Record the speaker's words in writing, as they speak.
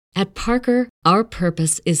At Parker, our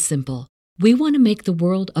purpose is simple. We want to make the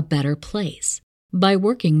world a better place by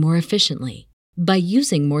working more efficiently, by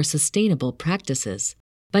using more sustainable practices,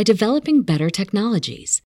 by developing better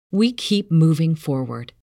technologies. We keep moving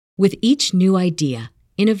forward. With each new idea,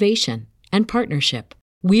 innovation, and partnership,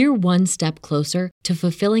 we're one step closer to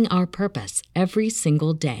fulfilling our purpose every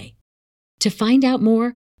single day. To find out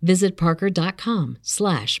more, visit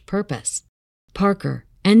parker.com/purpose. Parker,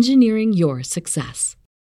 engineering your success.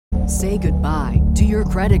 Say goodbye to your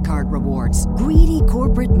credit card rewards. Greedy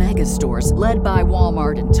corporate mega stores, led by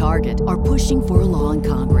Walmart and Target, are pushing for a law in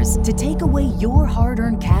Congress to take away your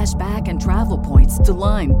hard-earned cash back and travel points to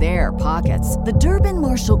line their pockets. The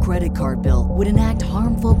Durbin-Marshall credit card bill would enact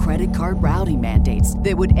harmful credit card routing mandates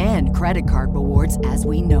that would end credit card rewards as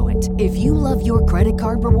we know it. If you love your credit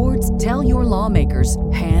card rewards, tell your lawmakers,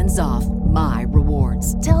 hands off my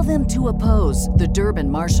rewards. Tell them to oppose the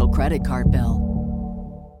Durbin-Marshall credit card bill.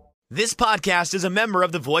 This podcast is a member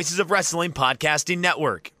of the Voices of Wrestling Podcasting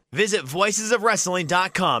Network. Visit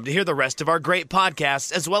voicesofwrestling.com to hear the rest of our great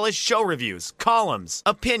podcasts, as well as show reviews, columns,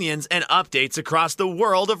 opinions, and updates across the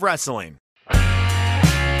world of wrestling.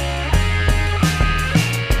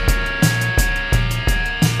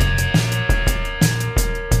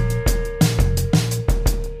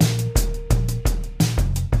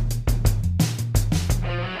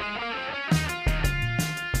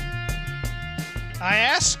 I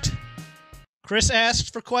asked. Chris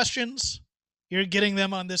asked for questions. You're getting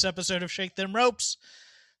them on this episode of Shake Them Ropes.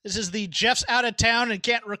 This is the Jeff's out of town and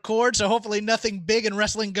can't record, so hopefully nothing big in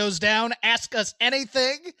wrestling goes down. Ask us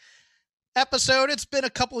anything episode. It's been a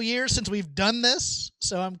couple years since we've done this,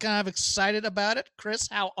 so I'm kind of excited about it. Chris,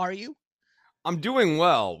 how are you? I'm doing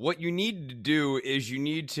well. What you need to do is you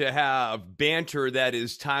need to have banter that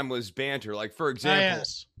is timeless banter. Like, for example,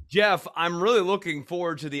 yes. Jeff, I'm really looking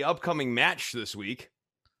forward to the upcoming match this week.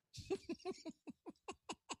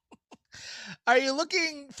 Are you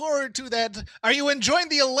looking forward to that? Are you enjoying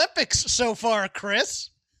the Olympics so far,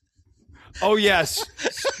 Chris? Oh, yes.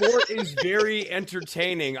 Sport is very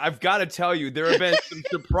entertaining. I've got to tell you, there have been some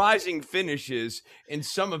surprising finishes in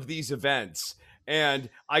some of these events,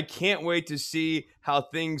 and I can't wait to see how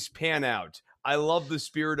things pan out. I love the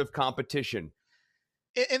spirit of competition.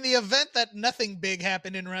 In the event that nothing big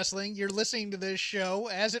happened in wrestling, you're listening to this show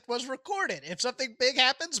as it was recorded. If something big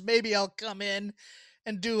happens, maybe I'll come in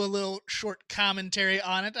and do a little short commentary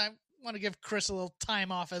on it. I want to give Chris a little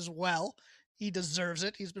time off as well. He deserves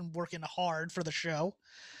it. He's been working hard for the show.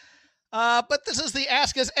 But this is the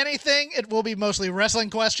Ask Us Anything. It will be mostly wrestling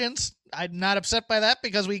questions. I'm not upset by that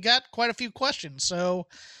because we got quite a few questions. So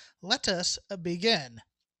let us begin.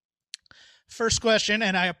 First question,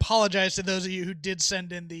 and I apologize to those of you who did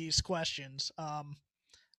send in these questions.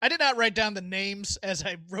 I did not write down the names as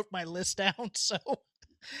I wrote my list down, so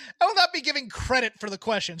I will not be giving credit for the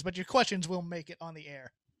questions, but your questions will make it on the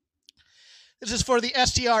air. This is for the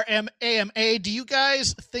STRM-AMA. Do you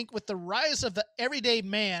guys think with the rise of the everyday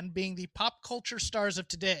man being the pop culture stars of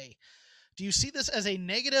today, do you see this as a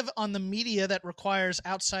negative on the media that requires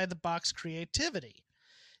outside-the-box creativity?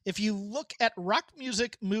 If you look at rock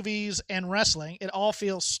music, movies, and wrestling, it all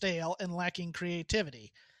feels stale and lacking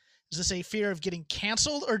creativity. Is this a fear of getting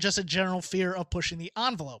canceled or just a general fear of pushing the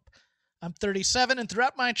envelope? I'm 37, and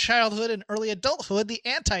throughout my childhood and early adulthood, the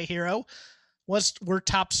anti-hero were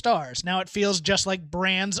top stars. Now it feels just like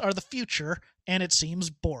brands are the future, and it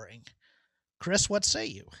seems boring. Chris, what say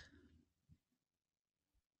you?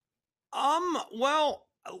 Well,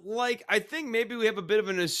 like, I think maybe we have a bit of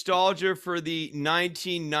a nostalgia for the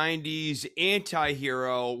 1990s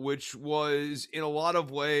anti-hero, which was in a lot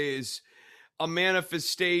of ways a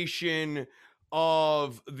manifestation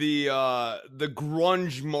of the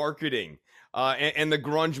grunge marketing and the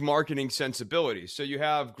grunge marketing sensibility. So you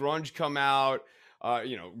have grunge come out,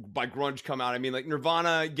 by grunge come out, I mean, like,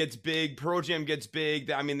 Nirvana gets big, Pearl Jam gets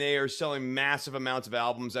big. I mean, they are selling massive amounts of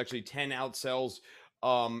albums. Actually, 10 outsells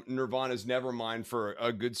Nirvana's Nevermind for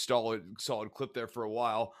a good solid clip there for a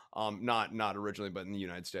while. Not originally, but in the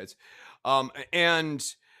United States.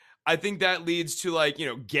 And I think that leads to, like,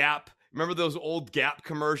 Gap. Remember those old Gap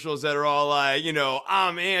commercials that are all like,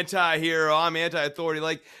 I'm anti-hero, I'm anti-authority.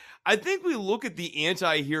 Like, I think we look at the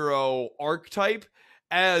anti-hero archetype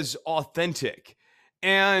as authentic,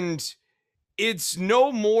 and it's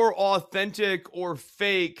no more authentic or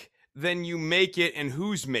fake than you make it and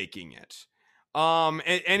who's making it.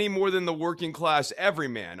 Any more than the working class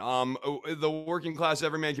everyman. The working class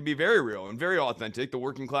everyman can be very real and very authentic. The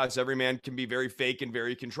working class everyman can be very fake and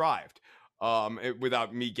very contrived.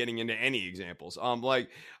 Without me getting into any examples. I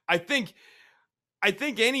think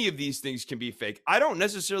any of these things can be fake. I don't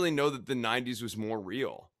necessarily know that the 90s was more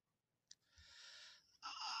real.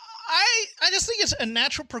 just think it's a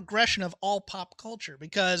natural progression of all pop culture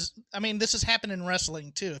because, I mean, this has happened in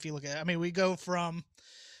wrestling too. If you look at it, I mean, we go from,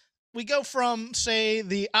 say,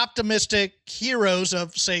 the optimistic heroes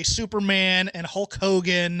of, say, Superman and Hulk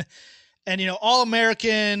Hogan and, all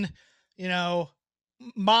American,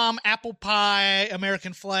 mom, apple pie,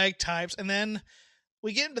 American flag types. And then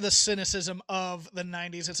we get into the cynicism of the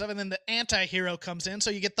 90s and stuff. And then the anti-hero comes in. So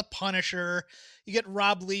you get the Punisher, you get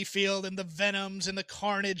Rob Liefeld and the Venoms and the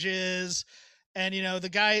Carnages and, the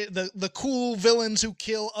guy, the cool villains who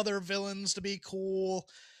kill other villains to be cool.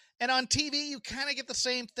 And on TV, you kind of get the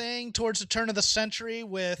same thing towards the turn of the century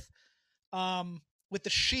with The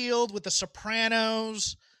Shield, with The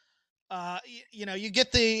Sopranos. You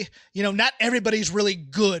get the, not everybody's really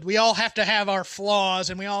good. We all have to have our flaws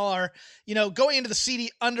and we all are, going into the seedy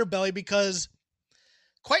underbelly because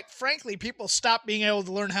quite frankly, people stop being able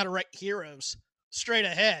to learn how to write heroes straight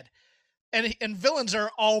ahead. And villains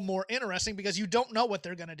are all more interesting because you don't know what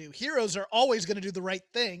they're going to do. Heroes are always going to do the right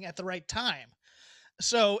thing at the right time.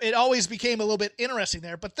 So it always became a little bit interesting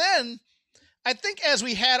there. But then I think as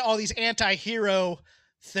we had all these anti-hero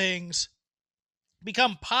things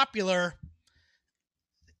become popular,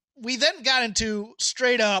 we then got into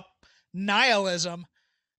straight up nihilism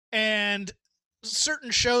and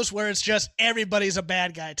certain shows where it's just everybody's a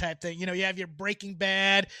bad guy type thing. You have your Breaking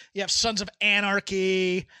Bad, you have Sons of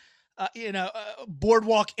Anarchy,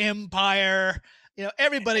 Boardwalk Empire.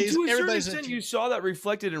 Everybody's to a certain extent, you saw that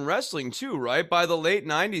reflected in wrestling too, right? By the late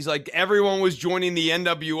 90s, like everyone was joining the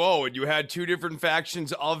NWO and you had two different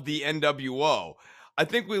factions of the NWO. I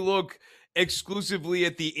think we look exclusively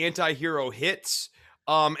at the anti-hero hits,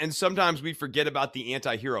 and sometimes we forget about the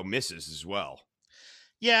anti-hero misses as well.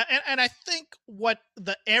 Yeah, and I think what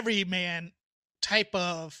the everyman type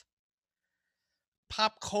of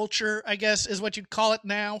pop culture, I guess, is what you'd call it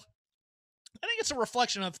now. I think it's a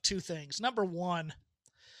reflection of two things. Number one,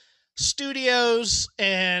 studios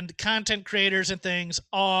and content creators and things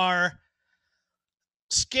are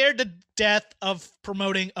scared to death of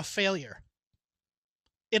promoting a failure.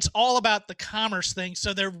 It's all about the commerce thing.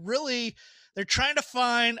 So they're trying to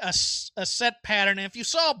find a set pattern. And if you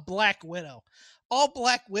saw Black Widow, all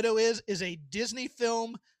Black Widow is a Disney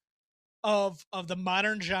film of the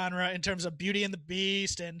modern genre in terms of Beauty and the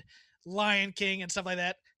Beast and Lion King and stuff like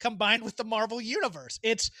that, combined with the Marvel universe.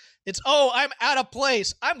 It's I'm out of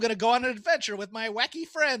place. I'm going to go on an adventure with my wacky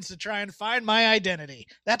friends to try and find my identity.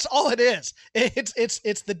 That's all it is.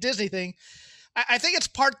 It's the Disney thing. I think it's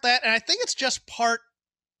part that, and I think it's just part,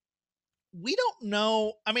 we don't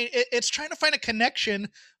know. I mean, it's trying to find a connection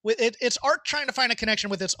with it. It's art trying to find a connection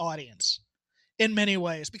with its audience in many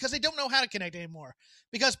ways because they don't know how to connect anymore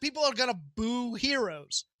because people are going to boo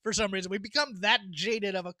heroes for some reason. We become that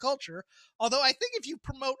jaded of a culture. Although I think if you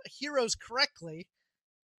promote heroes correctly,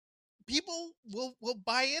 people will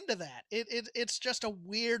buy into that. It's just a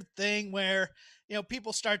weird thing where,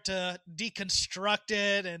 people start to deconstruct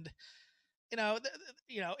it and,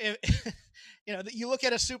 if, you look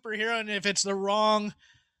at a superhero and if it's the wrong,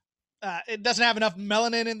 it doesn't have enough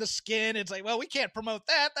melanin in the skin. It's like, well, we can't promote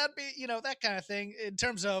that. That'd be, that kind of thing in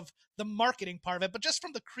terms of the marketing part of it. But just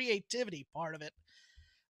from the creativity part of it,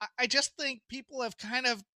 I just think people have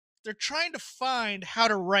they're trying to find how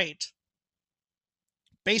to write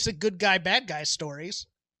basic good guy, bad guy stories,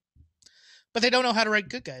 but they don't know how to write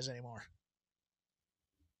good guys anymore.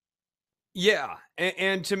 Yeah,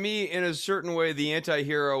 and to me, in a certain way, the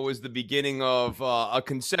anti-hero was the beginning of a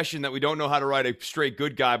concession that we don't know how to write a straight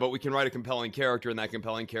good guy, but we can write a compelling character, and that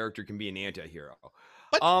compelling character can be an anti-hero.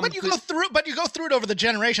 But you go through it over the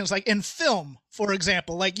generations. Like in film, for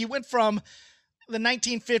example, like you went from the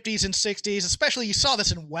 1950s and 60s, especially you saw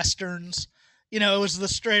this in Westerns. It was the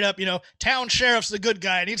straight up, town sheriff's the good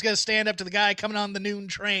guy and he's going to stand up to the guy coming on the noon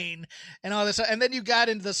train and all this. And then you got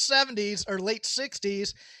into the 70s or late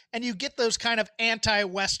 60s and you get those kind of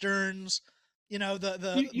anti-Westerns, maybe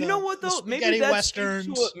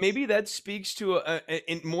that speaks to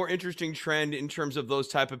a more interesting trend in terms of those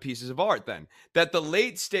type of pieces of art then. That the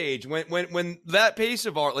late stage, when that pace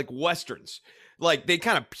of art, like Westerns, like they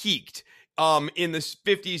kind of peaked in the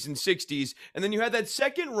 50s and 60s. And then you had that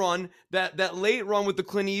second run, that late run with the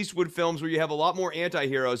Clint Eastwood films where you have a lot more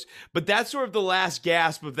anti-heroes, but that's sort of the last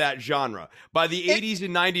gasp of that genre. By the 80s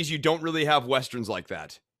and 90s, you don't really have Westerns like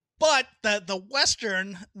that. But the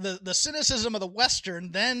Western, the cynicism of the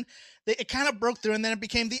Western, then it kind of broke through and then it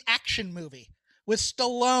became the action movie with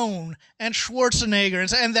Stallone and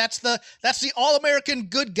Schwarzenegger. And that's the all-American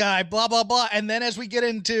good guy, blah, blah, blah. And then as we get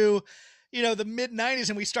into the mid 90s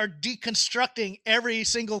and we start deconstructing every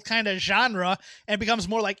single kind of genre and it becomes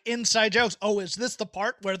more like inside jokes. Oh, is this the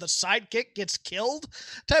part where the sidekick gets killed?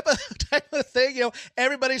 Type of thing.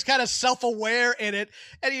 Everybody's kind of self-aware in it.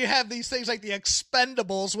 And you have these things like the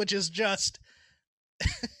Expendables, which is just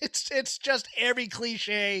it's just every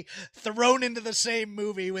cliche thrown into the same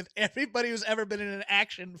movie with everybody who's ever been in an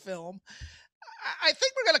action film. I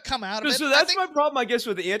think we're going to come out of it. So that's my problem, I guess,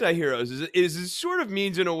 with the anti-heroes is it sort of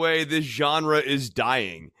means in a way this genre is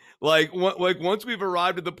dying. Like once we've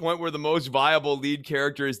arrived at the point where the most viable lead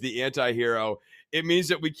character is the anti-hero, it means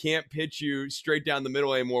that we can't pitch you straight down the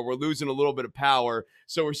middle anymore. We're losing a little bit of power,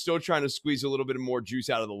 so we're still trying to squeeze a little bit more juice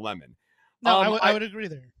out of the lemon. No, I would agree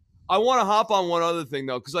there. I want to hop on one other thing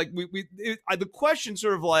though, because like the question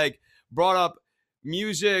sort of like brought up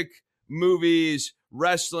music, movies,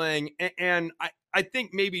 wrestling, and I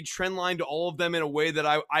think maybe trendline to all of them in a way that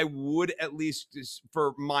I would, at least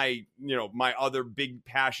for my my other big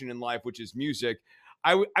passion in life, which is music.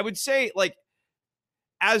 I would say, like,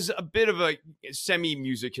 as a bit of a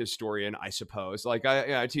semi-music historian, I suppose, like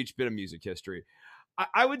I teach a bit of music history.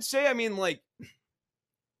 I would say, I mean, like,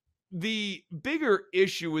 the bigger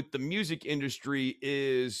issue with the music industry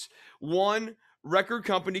is, one, record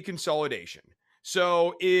company consolidation.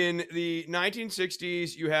 So in the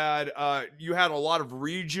 1960s, you had a lot of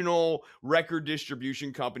regional record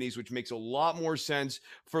distribution companies, which makes a lot more sense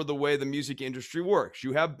for the way the music industry works.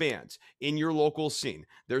 You have bands in your local scene.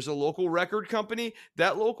 There's a local record company.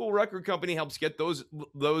 That local record company helps get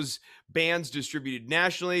those bands distributed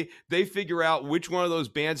nationally. They figure out which one of those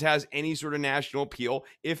bands has any sort of national appeal,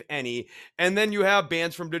 if any. And then you have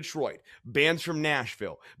bands from Detroit, bands from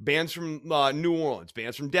Nashville, bands from New Orleans,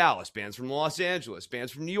 bands from Dallas, bands from Los Angeles,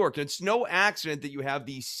 bands from New York. And it's no accident that you have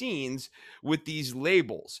these scenes with these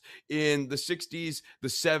labels in the 60s, the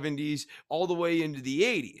 70s, all the way into the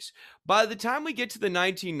 80s. By the time we get to the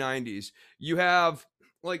 1990s, you have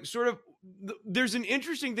like sort of, there's an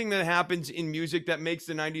interesting thing that happens in music that makes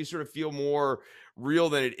the 90s sort of feel more real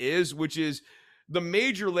than it is, which is the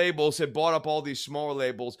major labels had bought up all these smaller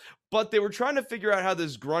labels, but they were trying to figure out how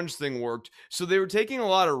this grunge thing worked. So they were taking a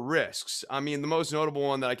lot of risks. I mean, the most notable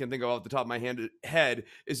one that I can think of off the top of my head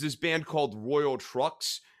is this band called Royal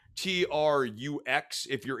Trux, Trux,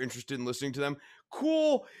 if you're interested in listening to them.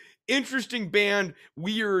 Cool, interesting band,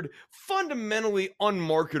 weird, fundamentally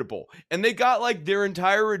unmarketable. And they got like their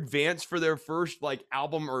entire advance for their first like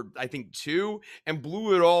album, or I think two, and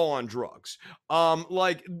blew it all on drugs.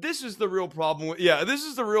 Like, this is the real problem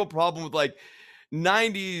with like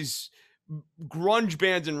 90s grunge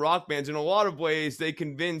bands and rock bands. In a lot of ways, they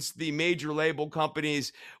convinced the major label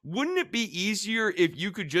companies, wouldn't it be easier if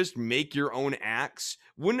you could just make your own acts?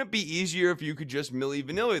 Wouldn't it be easier if you could just Milli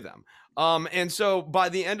Vanilli them? And so by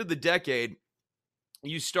the end of the decade,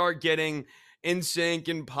 you start getting NSYNC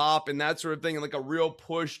and pop and that sort of thing, and like a real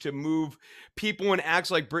push to move people and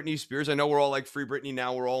acts like Britney Spears. I know we're all like Free Britney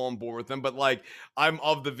now, we're all on board with them, but like I'm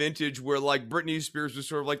of the vintage where like Britney Spears was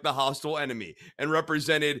sort of like the hostile enemy and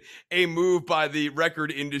represented a move by the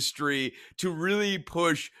record industry to really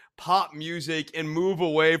push pop music and move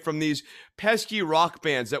away from these pesky rock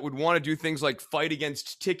bands that would want to do things like fight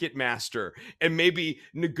against Ticketmaster and maybe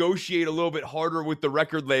negotiate a little bit harder with the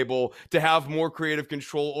record label to have more creative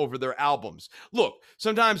control over their albums. Look,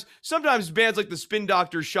 sometimes bands like the Spin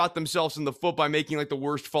Doctors shot themselves in the foot by making like the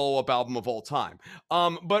worst follow-up album of all time.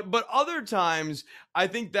 But other times, I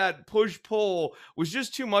think that push-pull was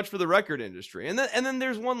just too much for the record industry. And then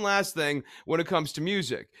there's one last thing when it comes to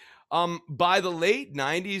music. By the late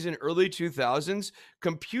 90s and early 2000s,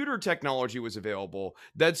 computer technology was available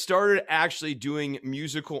that started actually doing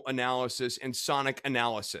musical analysis and sonic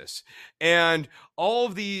analysis. And all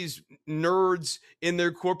of these nerds in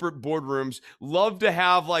their corporate boardrooms love to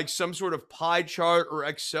have like some sort of pie chart or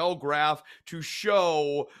Excel graph to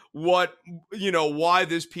show what, why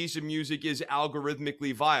this piece of music is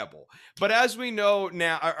algorithmically viable. But as we know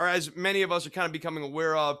now, or as many of us are kind of becoming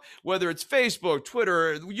aware of, whether it's Facebook,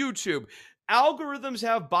 Twitter, YouTube, algorithms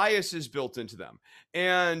have biases built into them.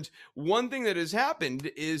 And one thing that has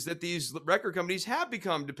happened is that these record companies have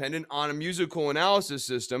become dependent on a musical analysis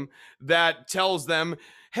system that tells them,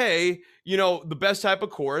 hey, the best type of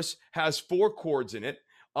chorus has 4 chords in it,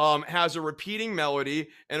 has a repeating melody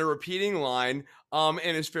and a repeating line, and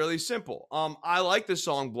is fairly simple. I like the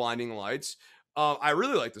song Blinding Lights. I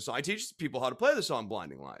really like the song. I teach people how to play the song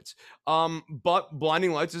Blinding Lights. But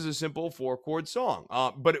Blinding Lights is a simple 4-chord song.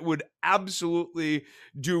 But it would absolutely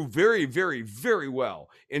do very, very, very well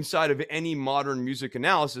inside of any modern music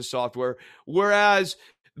analysis software. Whereas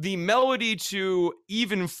the melody to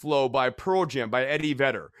Even Flow by Pearl Jam by Eddie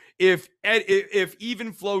Vedder, if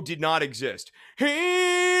Even Flow did not exist,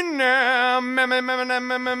 that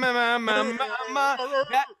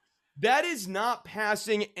is not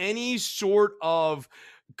passing any sort of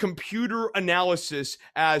computer analysis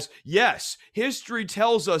as, yes, history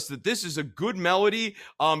tells us that this is a good melody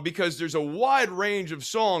because there's a wide range of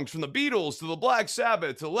songs from the Beatles to the Black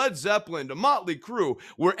Sabbath to Led Zeppelin to Motley Crue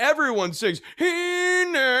where everyone sings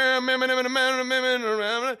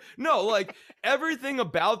no, like everything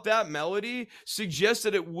about that melody suggests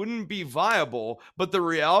that it wouldn't be viable, but the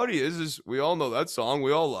reality is we all know that song,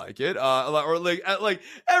 we all like it, or like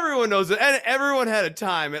everyone knows it, and everyone had a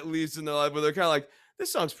time at least in their life where they're kind of like,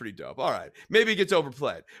 this song's pretty dope. All right. Maybe it gets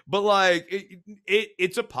overplayed, but like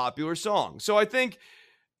it's a popular song. So I think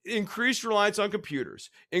increased reliance on computers,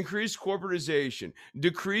 increased corporatization,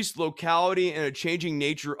 decreased locality and a changing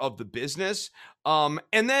nature of the business. And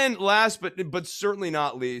then last, but certainly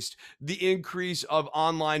not least, the increase of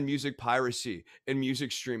online music piracy and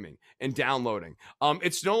music streaming and downloading.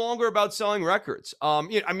 It's no longer about selling records.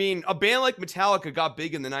 I mean, a band like Metallica got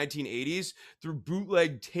big in the 1980s through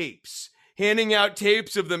bootleg tapes, handing out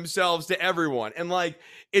tapes of themselves to everyone. And like,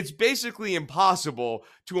 it's basically impossible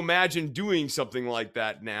to imagine doing something like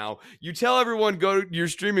that now. You tell everyone, go to your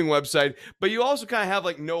streaming website, but you also kind of have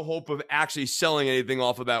like no hope of actually selling anything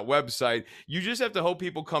off of that website. You just have to hope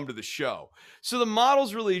people come to the show. So the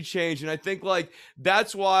model's really changed. And I think like,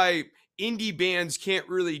 that's why indie bands can't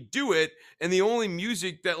really do it, and the only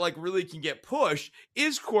music that like really can get pushed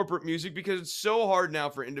is corporate music, because it's so hard now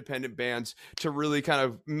for independent bands to really kind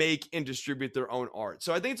of make and distribute their own art.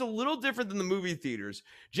 So I think it's a little different than the movie theaters.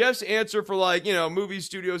 Jeff's answer for like, you know, movie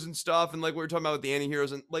studios and stuff, and like we were talking about with the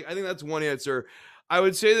anti-heroes, and like I think that's one answer. I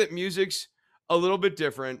would say that music's a little bit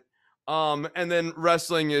different. And then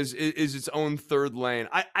wrestling is its own third lane.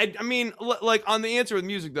 I mean, like on the answer with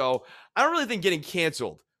music though, I don't really think getting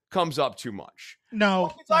canceled comes up too much.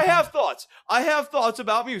 No. I have thoughts. I have thoughts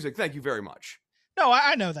about music. Thank you very much. No,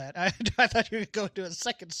 I know that. I thought you were going to a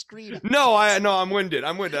second screen. No, I'm winded.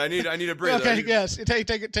 I need a breather. Okay, yes.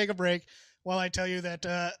 Take a break while I tell you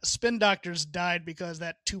that Spin Doctors died because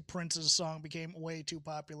that Two Princes song became way too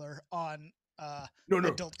popular on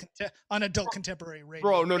adult contemporary radio.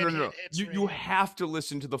 Bro, no. You have to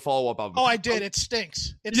listen to the follow-up album. Oh, I did. It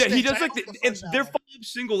stinks. He does like their follow-up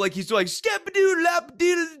single, like he's like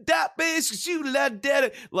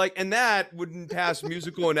like, and that wouldn't pass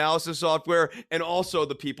musical analysis software, and also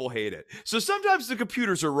the people hate it. So sometimes the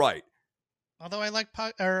computers are right. Although I like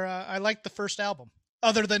the first album,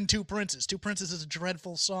 other than Two Princes. Two Princes is a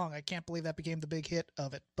dreadful song. I can't believe that became the big hit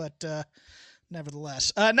of it, but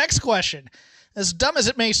nevertheless. Next question. As dumb as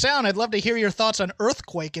it may sound, I'd love to hear your thoughts on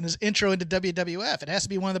Earthquake and his intro into WWF. It has to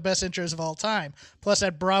be one of the best intros of all time. Plus,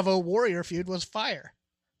 that Bravo Warrior feud was fire.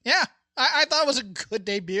 Yeah, I thought it was a good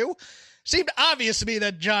debut. Seemed obvious to me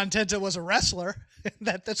that John Tenta was a wrestler,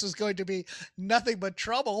 that this was going to be nothing but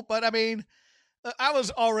trouble. But, I mean, I was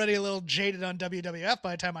already a little jaded on WWF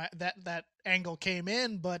by the time that angle came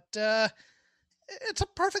in, but it's a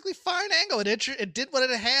perfectly fine angle. It did what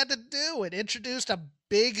it had to do. It introduced a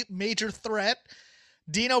big major threat.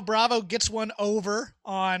 Dino Bravo gets one over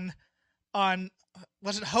on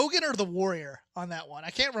was it Hogan or the Warrior on that one? I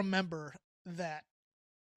can't remember that.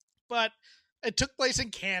 But it took place in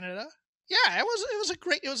Canada. Yeah, it was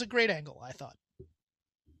a great angle, I thought.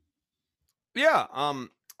 Yeah, I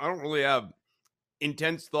don't really have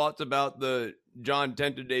intense thoughts about the John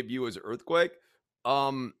Tenta debut as Earthquake.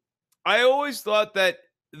 I always thought that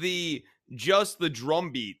the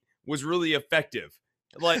drum beat was really effective.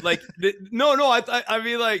 I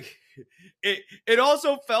mean, like, it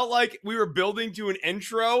also felt like we were building to an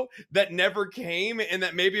intro that never came, and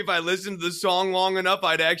that maybe if I listened to the song long enough,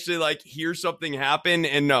 I'd actually like hear something happen.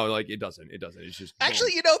 And no, like it doesn't. It's just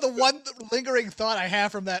actually, you know, the one lingering thought I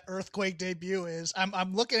have from that Earthquake debut is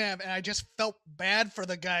I'm looking at him and I just felt bad for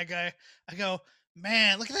the guy. I go,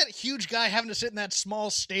 man, look at that huge guy having to sit in that small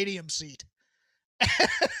stadium seat.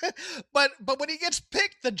 but when he gets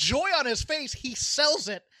picked, the joy on his face, he sells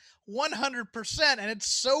it 100%, and it's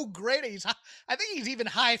so great. I think he's even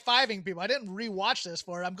high-fiving people. I didn't rewatch this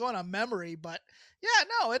for it. I'm going on memory, but yeah,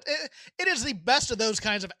 no, it is the best of those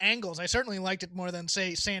kinds of angles. I certainly liked it more than,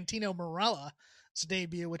 say, Santino Marella's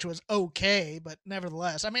debut, which was okay, but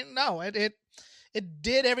nevertheless, I mean, no, it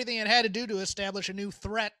did everything it had to do to establish a new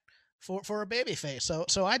threat for a babyface.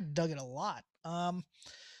 So I dug it a lot.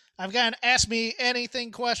 I've got an Ask Me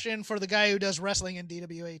Anything question for the guy who does wrestling in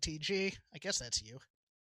DWATG. I guess that's you.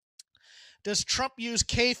 Does Trump use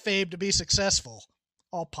kayfabe to be successful?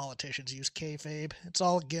 All politicians use kayfabe. It's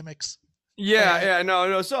all gimmicks.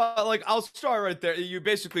 No. So, like, I'll start right there. You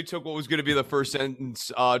basically took what was going to be the first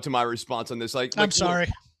sentence to my response on this. I'm sorry.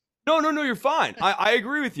 Look, no, you're fine. I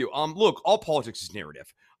agree with you. Look, all politics is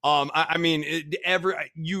narrative. I mean,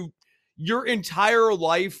 your entire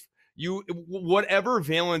life, whatever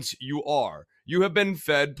valence you are, you have been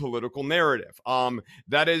fed political narrative.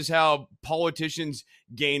 That is how politicians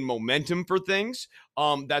gain momentum for things.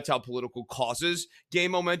 That's how political causes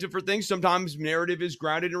gain momentum for things. Sometimes narrative is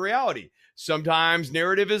grounded in reality. Sometimes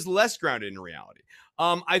narrative is less grounded in reality.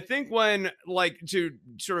 I think when, like, to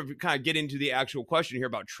sort of kind of get into the actual question here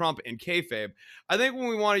about Trump and kayfabe, I think when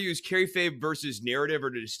we want to use kayfabe versus narrative or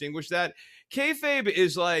to distinguish that, kayfabe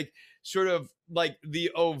is like sort of like the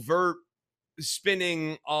overt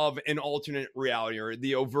spinning of an alternate reality or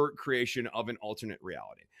the overt creation of an alternate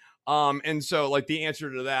reality. And so, like, the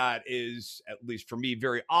answer to that is, at least for me,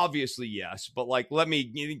 very obviously yes. But, like, let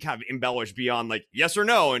me kind of embellish beyond like yes or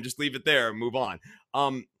no and just leave it there and move on.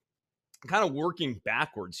 Kind of working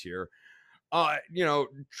backwards here.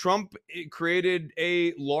 Trump created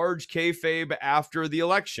a large kayfabe after the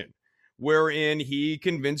election, wherein he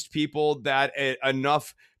convinced people that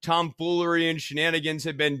enough tomfoolery and shenanigans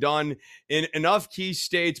had been done in enough key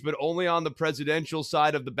states, but only on the presidential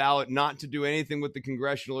side of the ballot, not to do anything with the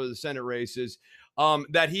congressional or the Senate races,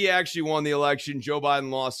 that he actually won the election. Joe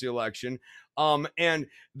Biden lost the election. And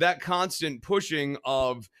that constant pushing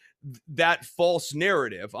of that false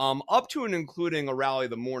narrative, up to and including a rally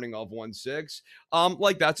the morning of 1/6,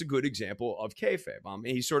 like, that's a good example of kayfabe.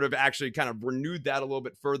 He sort of actually kind of renewed that a little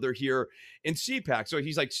bit further here in CPAC, so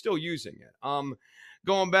he's like still using it.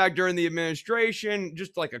 Going back during the administration,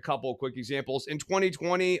 just like a couple of quick examples. In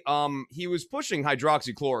 2020, he was pushing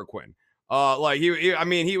hydroxychloroquine.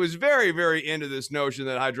 He was very, very into this notion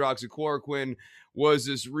that hydroxychloroquine was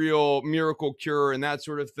this real miracle cure and that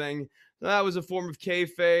sort of thing. That was a form of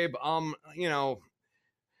kayfabe.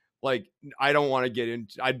 I don't want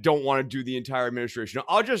to do the entire administration.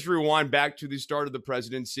 I'll just rewind back to the start of the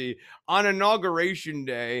presidency. On Inauguration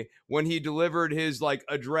Day, when he delivered his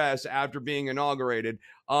address after being inaugurated,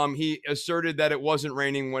 he asserted that it wasn't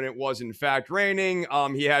raining when it was in fact raining.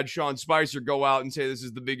 He had Sean Spicer go out and say this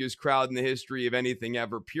is the biggest crowd in the history of anything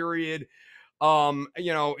ever, period. In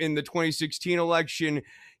the 2016 election,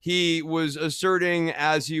 he was asserting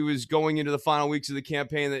as he was going into the final weeks of the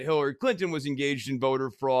campaign that Hillary Clinton was engaged in voter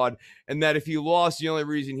fraud, and that if he lost, the only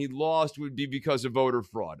reason he lost would be because of voter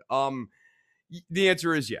fraud. The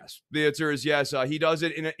answer is yes. The answer is yes. He does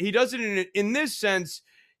it in this sense.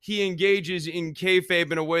 He engages in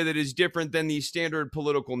kayfabe in a way that is different than the standard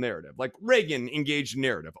political narrative. Like Reagan engaged in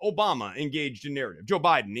narrative. Obama engaged in narrative. Joe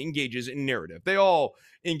Biden engages in narrative. They all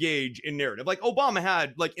engage in narrative. Like Obama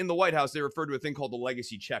had, in the White House, they referred to a thing called the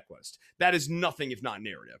legacy checklist. That is nothing if not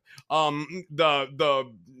narrative.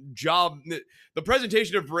 The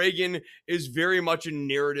presentation of Reagan is very much a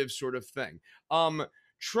narrative sort of thing.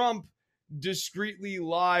 Trump discreetly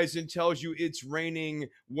lies and tells you it's raining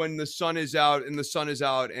when the sun is out and the sun is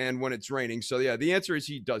out and when it's raining. So yeah, the answer is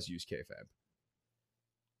he does use kayfabe.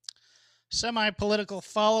 Semi-political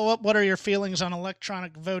follow-up. What are your feelings on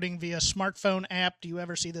electronic voting via smartphone app? Do you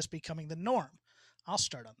ever see this becoming the norm? I'll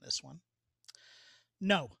start on this one.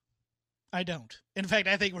 No, I don't. In fact,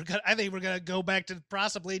 I think we're gonna go back to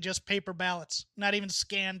possibly just paper ballots, not even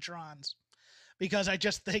Scantrons. Because I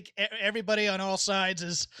just think everybody on all sides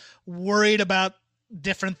is worried about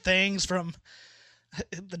different things, from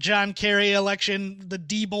the John Kerry election, the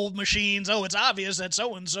Diebold machines. Oh, it's obvious that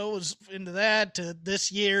so-and-so is into that, to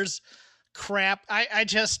this year's crap. I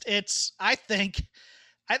think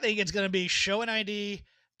it's going to be show an ID,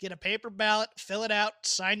 get a paper ballot, fill it out,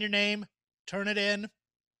 sign your name, turn it in,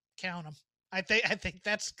 count them. I think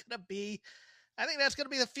that's going to be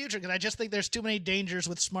the future, because I just think there's too many dangers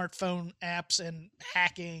with smartphone apps and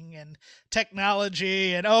hacking and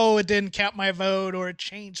technology and, it didn't count my vote or it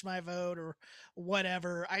changed my vote or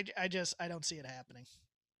whatever. I don't see it happening.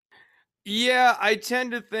 Yeah, I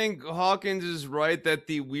tend to think Hawkins is right that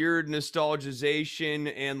the weird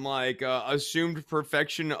nostalgization and assumed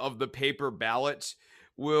perfection of the paper ballot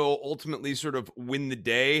will ultimately sort of win the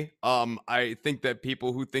day. I think that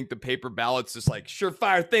people who think the paper ballot's this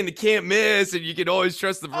surefire thing that can't miss and you can always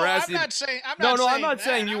trust the veracity. I'm not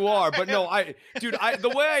saying you are, but no,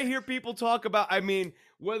 the way I hear people talk about,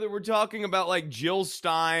 whether we're talking about Jill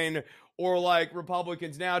Stein or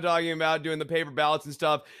Republicans now talking about doing the paper ballots and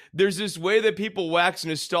stuff, there's this way that people wax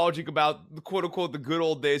nostalgic about the quote unquote the good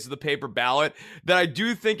old days of the paper ballot that I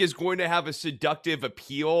do think is going to have a seductive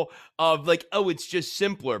appeal of it's just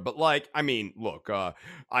simpler. But look,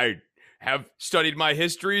 I have studied my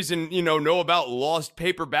histories and, know about lost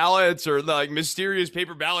paper ballots or like mysterious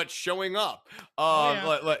paper ballots showing up.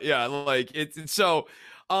 It's so,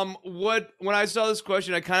 when I saw this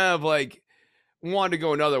question, I kind of like wanted to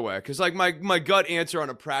go another way. Cause like my gut answer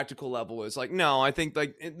on a practical level is like, no, I think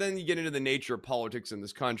like, then you get into the nature of politics in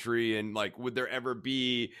this country. And like, would there ever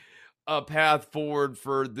be a path forward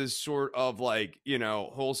for this sort of like,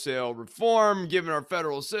 wholesale reform given our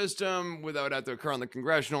federal system without having to occur on the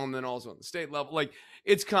congressional and then also on the state level? Like,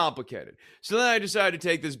 it's complicated. So then I decided to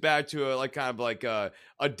take this back to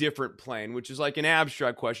a different plane, which is like an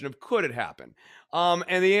abstract question of could it happen?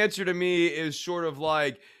 And the answer to me is sort of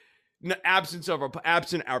like, absent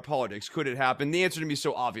our politics, could it happen? The answer to me is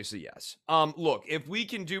so obviously yes. Look, if we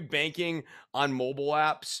can do banking on mobile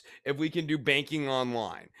apps, if we can do banking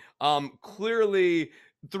online, clearly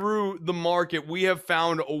through the market, we have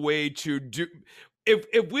found a way to do.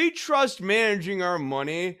 If we trust managing our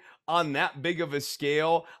money on that big of a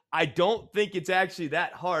scale, I don't think it's actually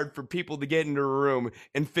that hard for people to get into a room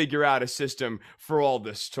and figure out a system for all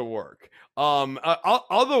this to work.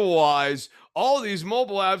 Otherwise, all these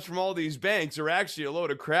mobile apps from all these banks are actually a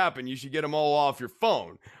load of crap, and you should get them all off your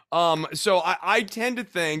phone. So I tend to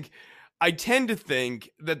think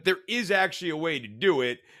that there is actually a way to do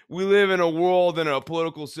it. We live in a world and a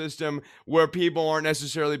political system where people aren't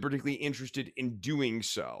necessarily particularly interested in doing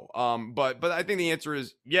so. But I think the answer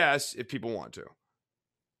is yes, if people want to.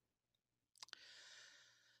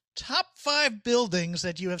 Top 5 buildings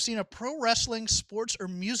that you have seen a pro wrestling, sports, or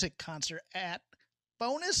music concert at.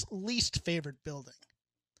 Bonus least favorite building.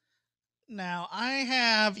 Now, I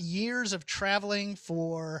have years of traveling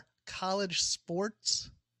for college sports,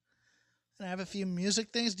 and I have a few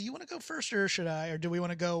music things. Do you want to go first, or should I? Or do we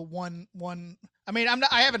want to go one? I mean,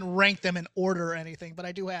 I haven't ranked them in order or anything, but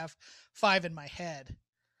I do have 5 in my head.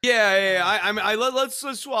 Yeah. Let's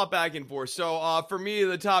swap back and forth. So, for me,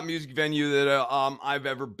 the top music venue that I've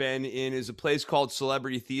ever been in is a place called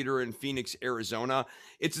Celebrity Theater in Phoenix, Arizona.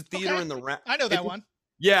 It's a theater in the round. I know that one.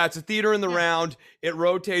 Yeah, it's a theater in the round. It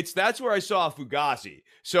rotates. That's where I saw Fugazi.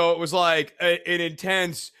 So it was like an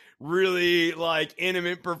intense, really like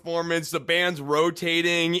intimate performance. The band's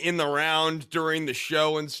rotating in the round during the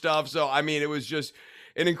show and stuff. So, I mean, it was just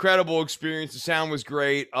an incredible experience. The sound was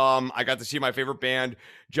great. I got to see my favorite band.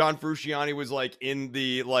 John Frusciante was like in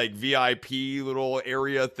the like VIP little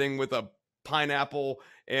area thing with a pineapple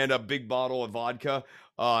and a big bottle of vodka,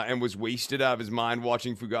 and was wasted out of his mind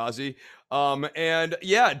watching Fugazi. And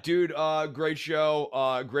yeah, dude, great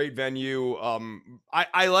show, great venue.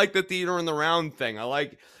 I like the theater in the round thing. I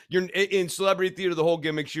like you're in Celebrity Theater. The whole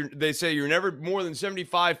gimmick, they say you're never more than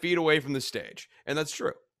 75 feet away from the stage. And that's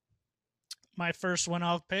true. My first one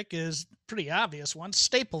I'll pick is pretty obvious one,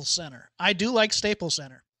 Staples Center. I do like Staples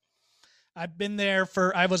Center. I've been there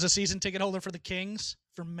I was a season ticket holder for the Kings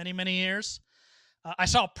for many, many years. I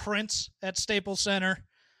saw Prince at Staples Center.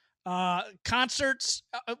 Concerts.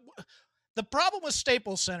 The problem with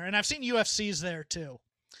Staples Center, and I've seen UFCs there too,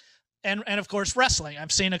 and of course wrestling.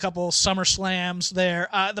 I've seen a couple SummerSlams there.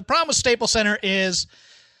 The problem with Staples Center is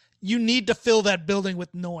you need to fill that building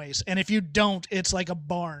with noise, and if you don't, it's like a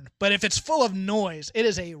barn. But if it's full of noise, it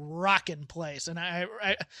is a rockin' place, and I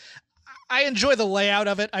enjoy the layout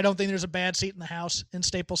of it. I don't think there's a bad seat in the house in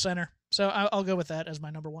Staples Center, so I'll go with that as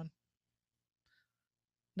my number one.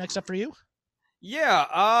 Next up for you. Yeah,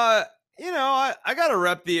 I got to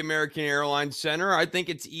rep the American Airlines Center. I think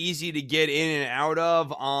it's easy to get in and out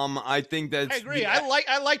of. I think that's... I agree.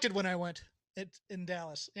 I liked it when I went. It's in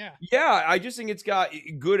Dallas. Yeah. Yeah. I just think it's got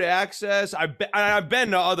good access. I've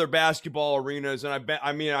been to other basketball arenas, and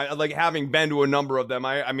I like having been to a number of them.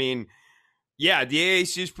 I mean, yeah, the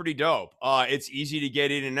AAC is pretty dope. It's easy to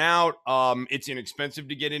get in and out. It's inexpensive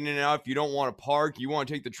to get in and out. If you don't want to park, you want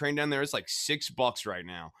to take the train down there, it's like $6 right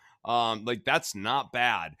now. Like that's not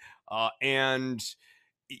bad. And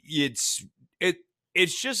it's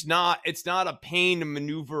just not, it's not a pain to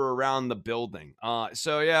maneuver around the building.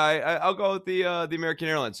 So yeah, I'll go with the American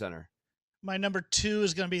Airlines Center. My number 2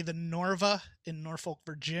 is going to be the Norva in Norfolk,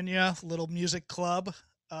 Virginia, little music club.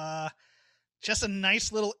 Just a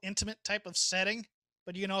nice little intimate type of setting,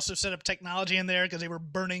 but you can also set up technology in there because they were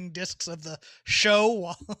burning discs of the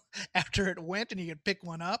show after it went, and you could pick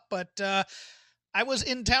one up. But I was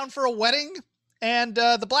in town for a wedding, and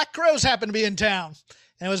the Black Crowes happened to be in town.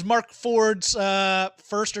 And it was Mark Ford's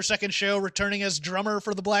first or second show returning as drummer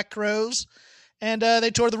for the Black Crowes. And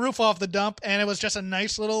they tore the roof off the dump, and it was just a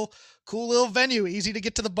nice little, cool little venue, easy to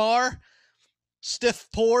get to the bar. Stiff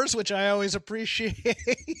pours, which I always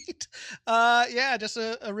appreciate. Yeah, just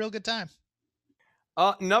a real good time.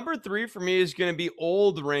 Number 3 for me is going to be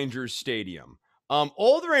Old Rangers Stadium.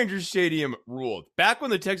 Old Ranger Stadium ruled. Back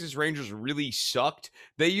when the Texas Rangers really sucked,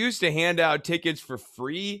 they used to hand out tickets for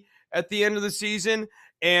free at the end of the season.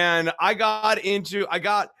 And I got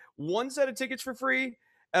one set of tickets for free.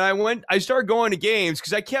 And I started going to games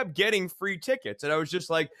because I kept getting free tickets. And I was just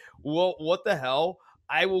like, well, what the hell?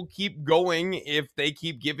 I will keep going if they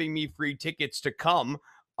keep giving me free tickets to come.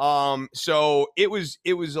 So it was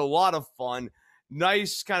a lot of fun.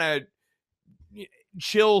 Nice kind of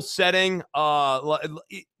chill setting,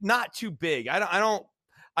 not too big.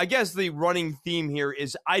 I guess the running theme here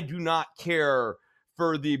is I do not care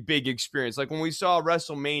for the big experience. Like when we saw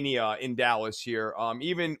WrestleMania in Dallas here,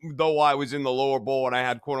 even though I was in the lower bowl and I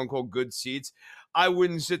had quote unquote good seats, I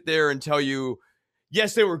wouldn't sit there and tell you,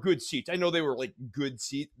 yes, they were good seats. I know they were like good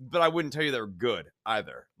seats, but I wouldn't tell you they were good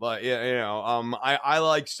either. But yeah, I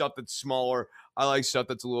like stuff that's smaller. I like stuff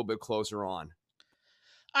that's a little bit closer on.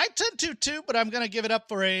 I tend to too, but I'm going to give it up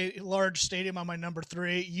for a large stadium on my number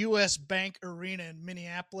 3, US Bank Arena in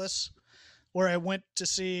Minneapolis, where I went to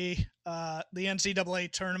see the NCAA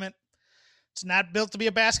tournament. It's not built to be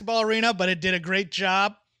a basketball arena, but it did a great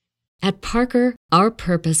job. At Parker, our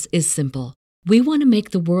purpose is simple. We want to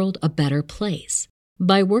make the world a better place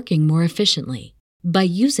by working more efficiently, by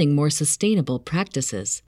using more sustainable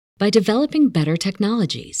practices, by developing better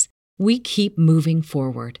technologies. We keep moving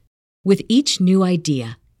forward. With each new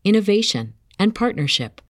idea, innovation, and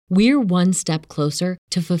partnership, we're one step closer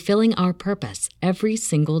to fulfilling our purpose every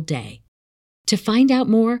single day. To find out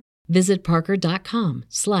more, visit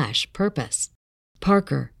parker.com/purpose.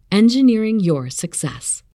 Parker, engineering your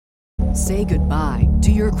success. Say goodbye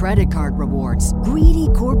to your credit card rewards. Greedy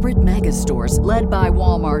corporate mega stores, led by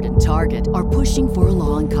Walmart and Target, are pushing for a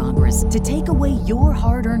law in Congress to take away your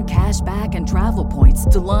hard-earned cash back and travel points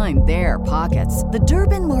to line their pockets. The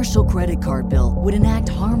Durbin-Marshall credit card bill would enact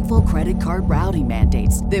harmful credit card routing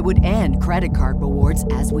mandates that would end credit card rewards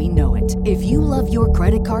as we know it. If you love your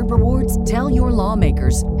credit card rewards, tell your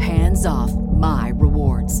lawmakers, hands off my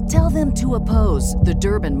rewards. Tell them to oppose the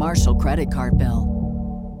Durbin-Marshall credit card bill.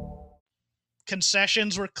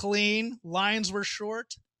 Concessions were clean, lines were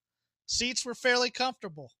short, seats were fairly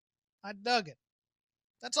comfortable. I dug it.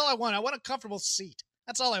 That's all I want. I want a comfortable seat.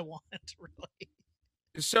 That's all I want, really.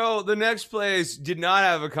 So the next place did not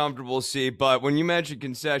have a comfortable seat, but when you mentioned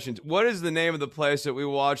concessions, what is the name of the place that we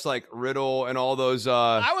watched, like Riddle and all those?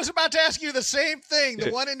 I was about to ask you the same thing.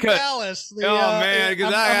 The one in Dallas. Man,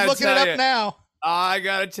 because I'm looking it up now. I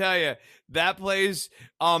gotta tell you, that place,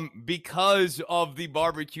 because of the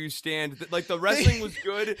barbecue stand, like the wrestling was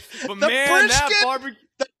good, but man, that barbecue.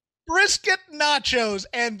 The brisket nachos,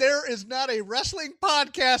 and there is not a wrestling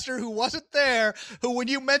podcaster who wasn't there who, when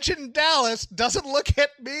you mention Dallas, doesn't look at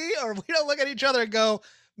me or we don't look at each other and go,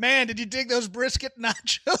 man, did you dig those brisket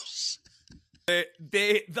nachos?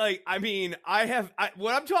 They like, I mean,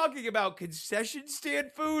 when I'm talking about concession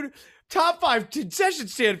stand food, top 5 concession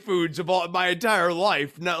stand foods of all my entire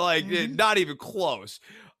life, not even close.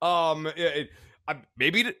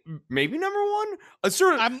 Maybe number 1.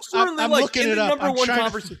 Certainly, I'm like looking in it the up. number 1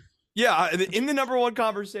 conversation. Yeah, in the number 1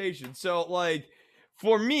 conversation. So like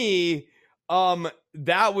for me,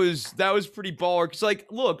 that was pretty baller. Cause like,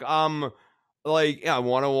 look, I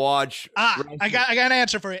want to watch. I got an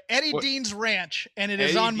answer for it. Eddie Dean's Ranch, and it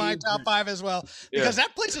is on my top 5 as well, because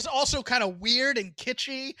that place is also kind of weird and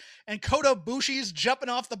kitschy. And Kota Ibushi's jumping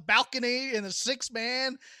off the balcony in the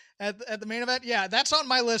 6-man at the main event. Yeah, that's on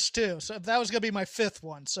my list too. So that was gonna be my 5th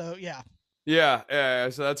one. So yeah. Yeah.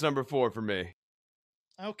 So that's number 4 for me.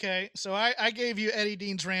 Okay, so I gave you Eddie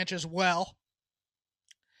Dean's Ranch as well.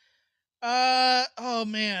 Oh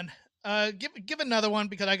man. Give another one,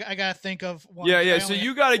 because I gotta think of one. Yeah. So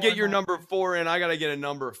you gotta get your number 4 in. I gotta get a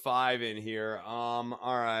number 5 in here. All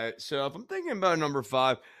right. So if I'm thinking about number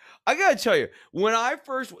 5, I gotta tell you, when I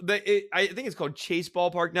first, I think it's called Chase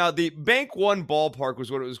Ballpark now. The Bank One Ballpark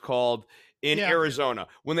was what it was called in Arizona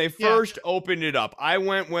when they first opened it up. I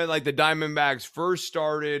went when like the Diamondbacks first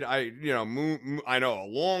started. I know a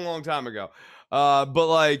long time ago, but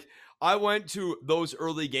like. I went to those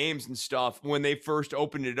early games and stuff when they first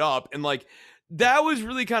opened it up. And like, that was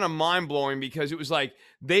really kind of mind blowing, because it was like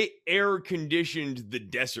they air conditioned the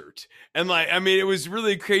desert. And like, I mean, it was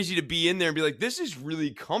really crazy to be in there and be like, this is really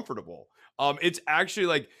comfortable. It's actually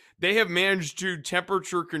like they have managed to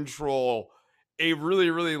temperature control a really,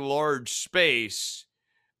 really large space.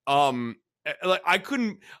 Like I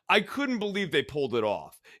couldn't believe they pulled it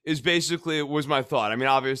off. Is basically it was my thought. I mean,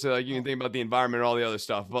 obviously, like you can think about the environment and all the other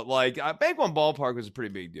stuff, but like Bank One Ballpark was a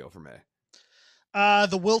pretty big deal for me.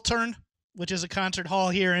 The Wiltern, which is a concert hall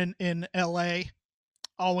here in LA,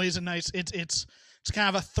 always a nice. It's kind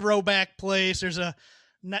of a throwback place. There's a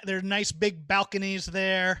There are nice big balconies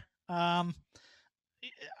there.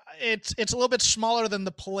 It's a little bit smaller than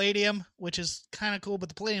the Palladium, which is kind of cool, but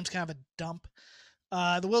the Palladium's kind of a dump.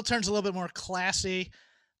 The Wiltern's a little bit more classy.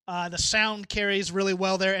 The sound carries really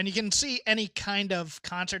well there, and you can see any kind of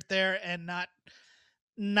concert there and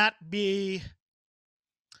not be.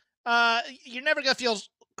 You're never gonna feel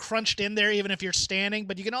crunched in there, even if you're standing.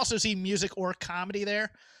 But you can also see music or comedy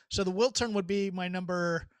there. So the Wiltern would be my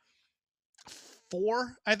number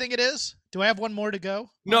 4, I think it is. Do I have one more to go?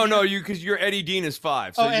 No, because your Eddie Dean is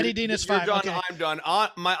 5. So Eddie Dean is 5. You're done. Okay. I'm done.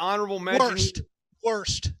 My honorable mention.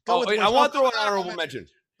 Worst. I want to throw an honorable mention.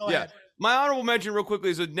 Go ahead. My honorable mention real quickly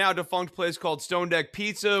is a now defunct place called Stone Deck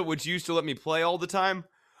Pizza, which used to let me play all the time.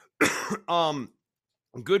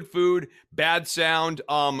 Good food, bad sound.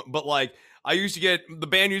 But like the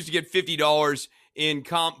band used to get $50 in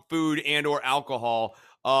comp food and or alcohol.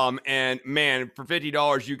 And man, for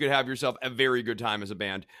 $50, you could have yourself a very good time as a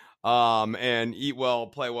band. And eat well,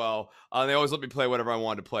 play well. They always let me play whatever I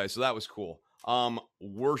wanted to play. So that was cool.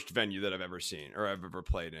 Worst venue that I've ever seen or I've ever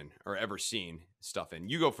played in or ever seen stuff in.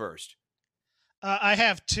 You go first. I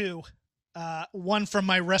have 2. One from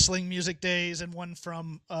my wrestling music days and one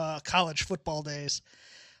from college football days.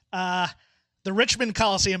 The Richmond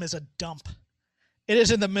Coliseum is a dump. It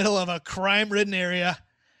is in the middle of a crime-ridden area.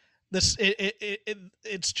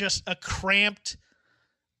 It's just a cramped.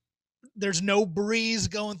 There's no breeze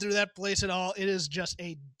going through that place at all. It is just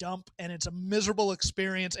a dump, and it's a miserable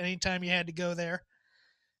experience anytime you had to go there.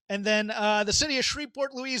 And then the city of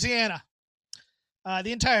Shreveport, Louisiana.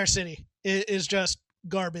 The entire city is just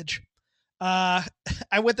garbage. I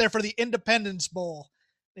went there for the Independence Bowl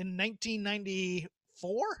in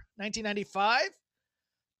 1994, 1995.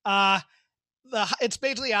 It's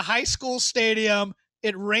basically a high school stadium.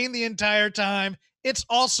 It rained the entire time. It's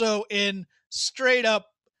also in straight up.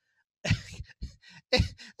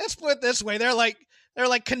 Let's put it this way: they're like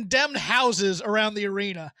condemned houses around the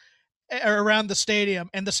arena or around the stadium,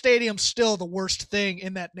 and the stadium's still the worst thing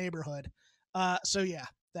in that neighborhood. So yeah,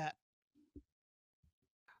 that.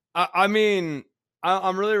 I mean,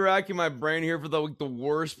 I'm really racking my brain here for the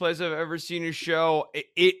worst place I've ever seen a show.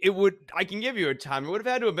 It would, I can give you a time. It would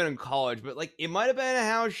have had to have been in college, but like it might have been a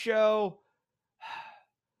house show.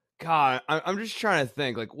 God, I'm just trying to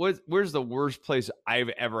think, like, where's the worst place I've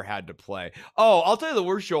ever had to play? Oh, I'll tell you the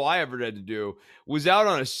worst show I ever had to do was out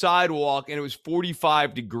on a sidewalk, and it was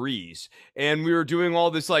 45 degrees, and we were doing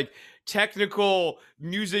all this, like, technical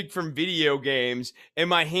music from video games, and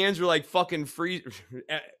my hands were, like, fucking freezing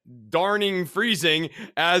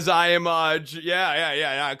as I am,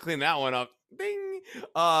 clean that one up, bing,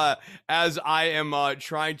 as I am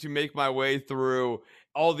trying to make my way through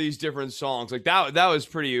all these different songs. Like that was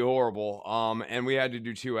pretty horrible. And we had to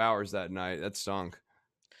do 2 hours that night. That stunk.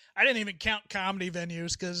 I didn't even count comedy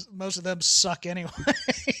venues because most of them suck anyway.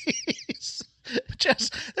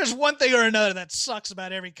 Just there's one thing or another that sucks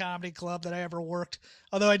about every comedy club that I ever worked.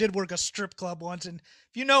 Although I did work a strip club once, and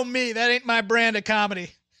if you know me, that ain't my brand of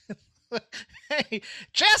comedy. Hey,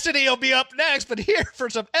 Chastity will be up next, but here for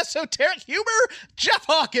some esoteric humor, Jeff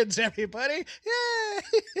Hawkins, everybody. Yay!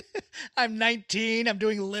 I'm 19. I'm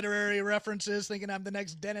doing literary references, thinking I'm the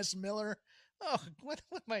next Dennis Miller. Oh, what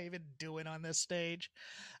am I even doing on this stage?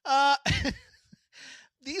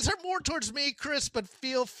 These are more towards me, Chris, but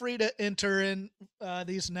feel free to enter in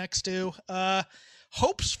these next 2.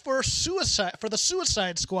 Hopes for the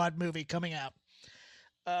Suicide Squad movie coming out.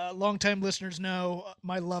 Longtime listeners know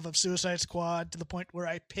my love of Suicide Squad to the point where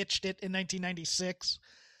I pitched it in 1996.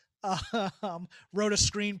 Wrote a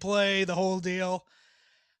screenplay, the whole deal.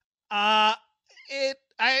 I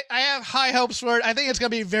have high hopes for it. I think it's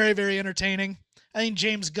going to be very, very entertaining. I think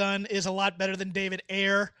James Gunn is a lot better than David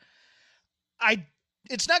Ayer.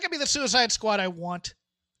 It's not going to be the Suicide Squad I want,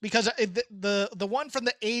 because the one from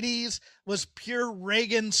the 80s was pure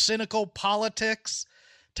Reagan cynical politics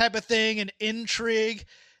type of thing and intrigue.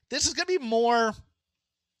 This is going to be more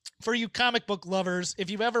for you comic book lovers. If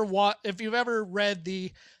you've ever read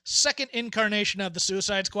the second incarnation of the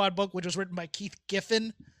Suicide Squad book, which was written by Keith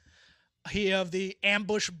Giffen, he of the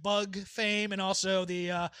Ambush Bug fame and also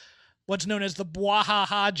the what's known as the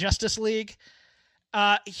Bwahaha Justice League.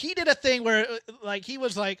 He did a thing where like he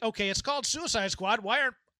was like, okay, it's called Suicide Squad. Why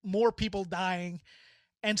aren't more people dying?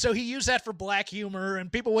 And so he used that for black humor,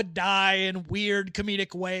 and people would die in weird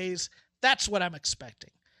comedic ways. That's what I'm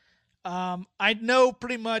expecting. I know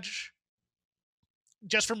pretty much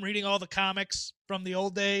just from reading all the comics from the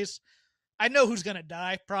old days, I know who's going to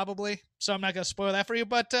die probably. So I'm not going to spoil that for you,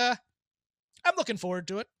 but I'm looking forward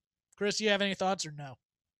to it. Chris, you have any thoughts or no?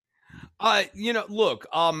 Look,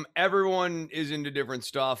 everyone is into different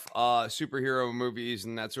stuff. Superhero movies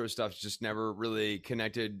and that sort of stuff's just never really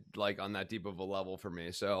connected like on that deep of a level for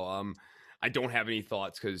me. So, I don't have any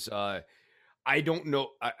thoughts because I don't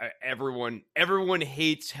know. Everyone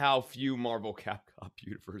hates how few Marvel Capcom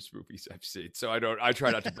Universe movies I've seen. So I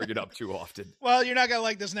try not to bring it up too often. Well, you're not gonna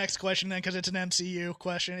like this next question then, because it's an MCU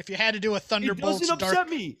question. If you had to do a Thunderbolts, It doesn't upset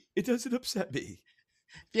me. It doesn't upset me.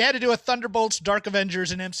 If you had to do a Thunderbolts Dark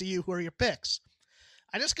Avengers in MCU, who are your picks?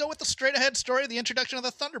 I just go with the straight ahead story of the introduction of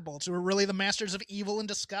the Thunderbolts, who are really the masters of evil in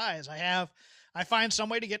disguise. I find some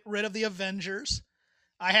way to get rid of the Avengers.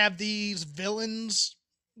 I have these villains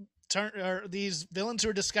who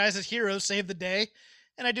are disguised as heroes save the day,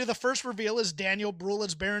 and I do the first reveal as Daniel Bruhl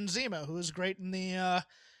as Baron Zemo, who is great in the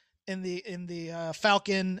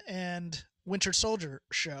Falcon and Winter Soldier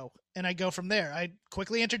show, and I go from there. I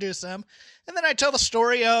quickly introduce them, and then I tell the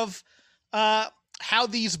story of how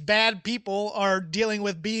these bad people are dealing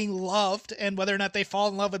with being loved and whether or not they fall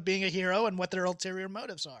in love with being a hero and what their ulterior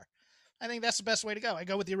motives are. I think that's the best way to go. I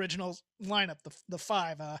go with the original lineup, the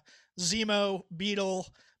five: Zemo, Beetle,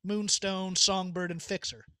 Moonstone, Songbird, and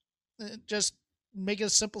Fixer. Just make it a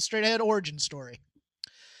simple, straight-ahead origin story.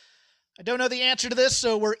 I don't know the answer to this,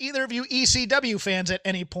 so were either of you ECW fans at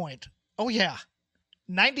any point? Oh, yeah.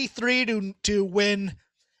 93 to win.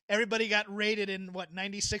 Everybody got rated in,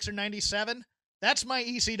 96 or 97? That's my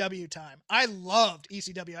ECW time. I loved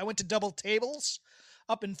ECW. I went to Double Tables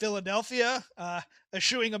up in Philadelphia,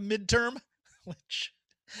 eschewing a midterm, which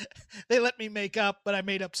they let me make up, but I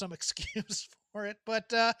made up some excuse for it.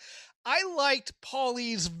 But I liked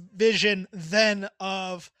Paulie's vision then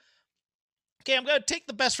of, okay, I'm going to take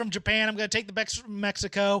the best from Japan. I'm going to take the best from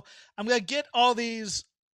Mexico. I'm going to get all these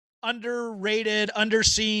underrated,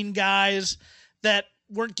 underseen guys that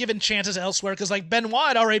weren't given chances elsewhere. Because like Benoit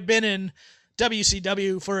had already been in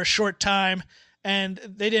WCW for a short time, and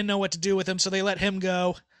they didn't know what to do with him, so they let him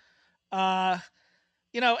go. And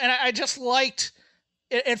I just liked...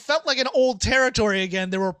 It felt like an old territory again.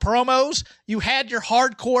 There were promos. You had your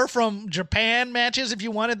hardcore from Japan matches if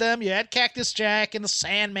you wanted them. You had Cactus Jack and the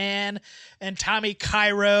Sandman and Tommy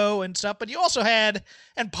Cairo and stuff. But you also had,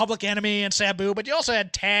 and Public Enemy and Sabu, but you also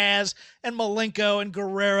had Taz and Malenko and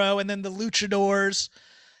Guerrero and then the Luchadors.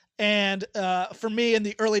 And for me, in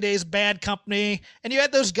the early days, Bad Company. And you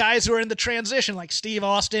had those guys who were in the transition, like Steve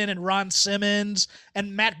Austin and Ron Simmons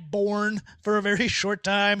and Matt Bourne for a very short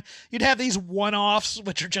time. You'd have these one-offs,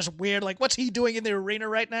 which are just weird. Like, what's he doing in the arena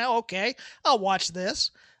right now? Okay, I'll watch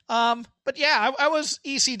this. But yeah, I was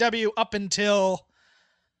ECW up until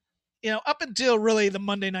really the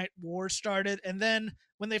Monday Night War started. And then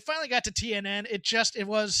when they finally got to TNN, it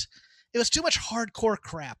was too much hardcore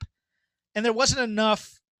crap. And there wasn't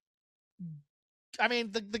enough. I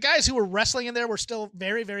mean, the guys who were wrestling in there were still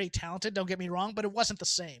very, very talented. Don't get me wrong, but it wasn't the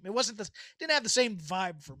same. Didn't have the same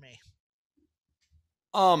vibe for me.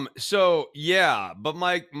 So yeah, but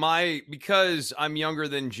because I'm younger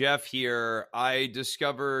than Jeff here, I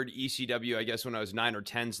discovered ECW, I guess when I was 9 or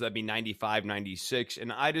 10. So that'd be 95, 96.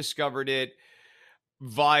 And I discovered it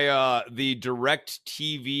via the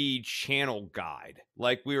DirecTV channel guide.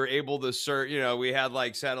 Like we were able to search, we had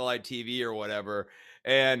like satellite TV or whatever.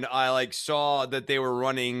 And I saw that they were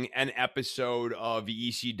running an episode of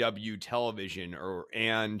ECW television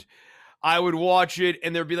and I would watch it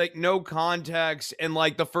and there'd be no context. And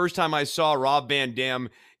the first time I saw Rob Van Dam,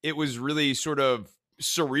 it was really sort of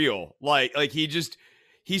surreal.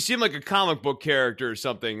 He seemed like a comic book character or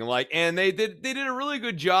something and they did a really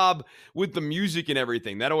good job with the music and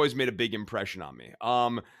everything. That always made a big impression on me.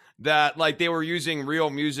 That they were using real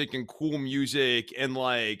music and cool music and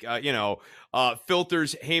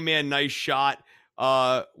Filter's "Hey Man, Nice Shot"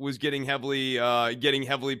 was getting heavily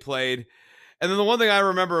played. And then the one thing I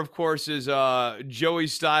remember, of course, is Joey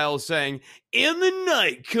Styles saying, "In the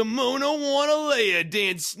night, Kimono Wanalea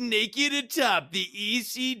dance naked atop the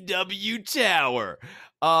ECW tower."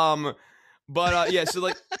 Yeah,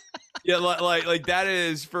 so that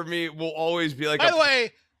is for me will always be By the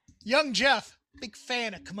way, young Jeff, big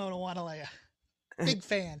fan of Kimono Wanalea. Big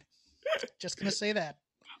fan. Just gonna say that.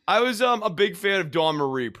 I was a big fan of Dawn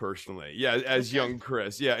Marie personally. Yeah, as young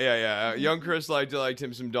Chris. Yeah. Young Chris liked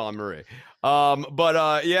him some Dawn Marie. Look,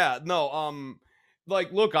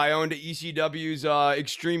 I owned ECW's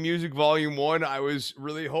Extreme Music Volume 1. I was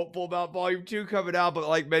really hopeful about Volume 2 coming out, but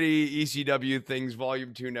like many ECW things,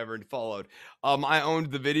 Volume 2 never followed. I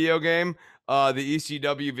owned the video game, the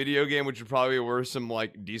ECW video game, which would probably be worth some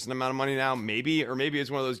decent amount of money now, maybe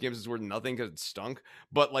it's one of those games that's worth nothing because it stunk,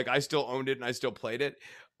 but I still owned it and I still played it.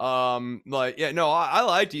 I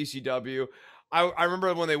liked ECW. I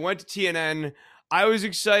remember when they went to TNN, I was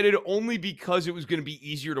excited only because it was going to be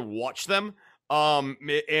easier to watch them.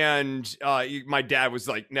 And my dad was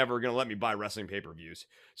like never going to let me buy wrestling pay-per-views.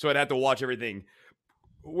 So I'd have to watch everything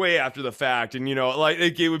way after the fact. And,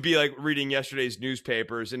 like it would be like reading yesterday's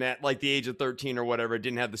newspapers, and at like the age of 13 or whatever, it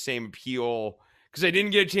didn't have the same appeal because I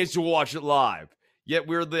didn't get a chance to watch it live. Yet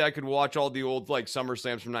weirdly, I could watch all the old like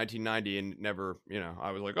SummerSlams from 1990 and never,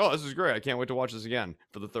 I was like, oh, this is great. I can't wait to watch this again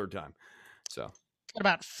for the third time. So got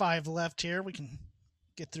about 5 left here. We can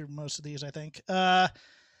get through most of these, I think.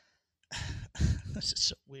 This is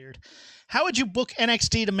so weird. How would you book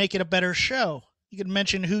NXT to make it a better show? You could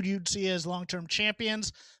mention who you'd see as long-term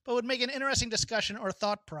champions, but would make an interesting discussion or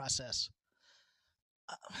thought process.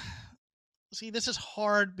 See, this is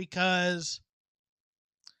hard because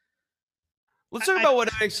let's talk about what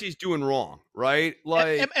NXT is doing wrong, right?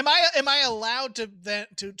 Like, am I allowed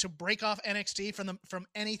to break off NXT from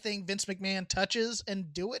anything Vince McMahon touches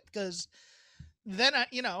and do it? Because then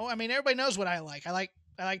everybody knows what I like. I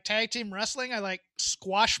like tag team wrestling. I like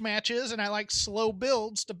squash matches, and I like slow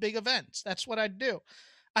builds to big events. That's what I do.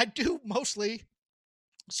 I do mostly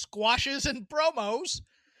squashes and promos,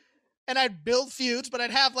 and I'd build feuds, but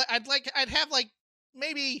I'd have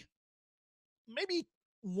maybe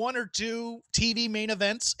 1 or 2 TV main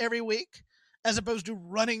events every week, as opposed to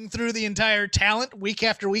running through the entire talent week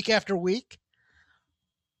after week after week.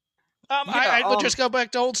 I would just go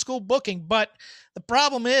back to old school booking, but the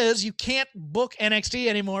problem is you can't book NXT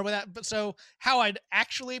anymore without. But so how I'd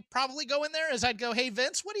actually probably go in there is I'd go, "Hey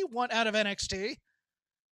Vince, what do you want out of NXT?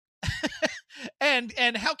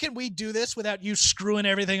 and how can we do this without you screwing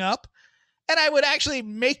everything up?" And I would actually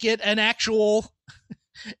make it an actual,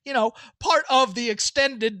 part of the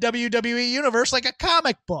extended WWE universe, like a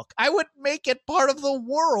comic book. I would make it part of the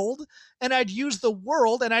world, and I'd use the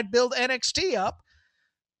world, and I'd build NXT up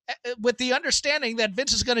with the understanding that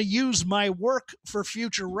Vince is going to use my work for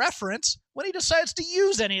future reference when he decides to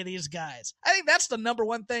use any of these guys. I think that's the number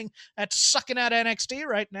one thing that's sucking out NXT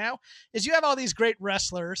right now is you have all these great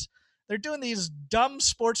wrestlers. They're doing these dumb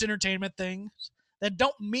sports entertainment things that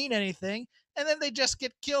don't mean anything, and then they just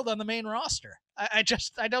get killed on the main roster. I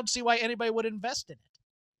don't see why anybody would invest in it.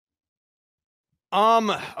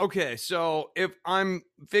 Okay, so if I'm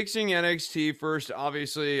fixing NXT first,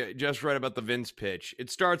 obviously just read about the Vince pitch. It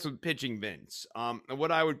starts with pitching Vince.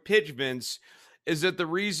 What I would pitch Vince is that the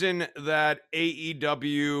reason that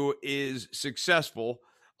AEW is successful,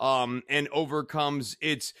 and overcomes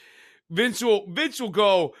its Vince will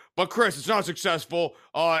go, but Chris, it's not successful.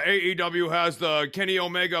 AEW has the Kenny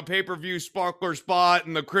Omega pay-per-view sparkler spot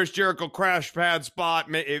and the Chris Jericho crash pad spot.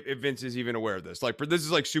 If Vince is even aware of this, like this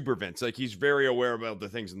is like super Vince, like he's very aware about the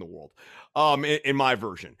things in the world. In my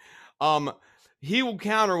version, he will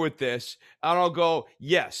counter with this, and I'll go,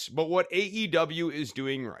 yes, but what AEW is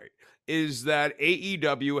doing right is that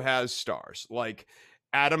AEW has stars like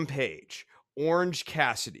Adam Page, Orange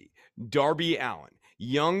Cassidy, Darby Allin.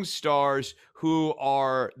 Young stars who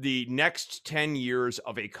are the next 10 years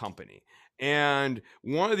of a company. And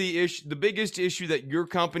one of the biggest issue that your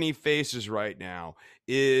company faces right now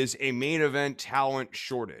is a main event talent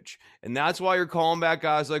shortage. And that's why you're calling back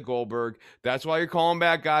guys like Goldberg. That's why you're calling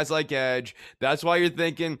back guys like Edge. That's why you're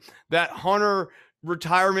thinking that Hunter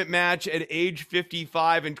retirement match at age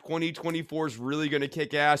 55 in 2024 is really going to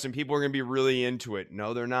kick ass and people are going to be really into it.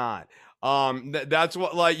 No, they're not. That's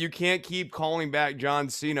what, like, you can't keep calling back John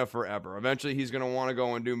Cena forever. Eventually he's going to want to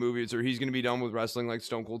go and do movies, or he's going to be done with wrestling like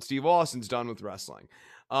Stone Cold Steve Austin's done with wrestling.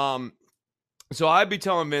 So I'd be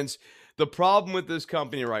telling Vince, the problem with this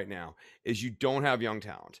company right now is you don't have young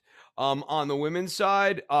talent. On the women's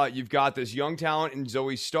side, you've got this young talent in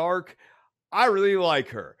Zoe Stark. I really like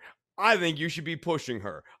her. I think you should be pushing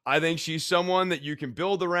her. I think she's someone that you can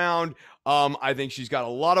build around. I think she's got a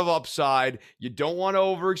lot of upside. You don't want to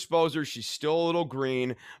overexpose her. She's still a little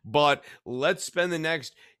green, but let's spend the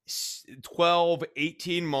next 12,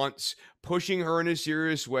 18 months pushing her in a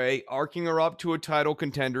serious way, arcing her up to a title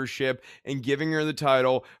contendership and giving her the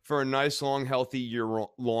title for a nice, long, healthy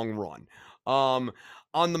year-long run.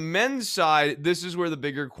 On the men's side, this is where the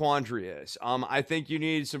bigger quandary is. I think you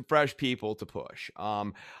need some fresh people to push.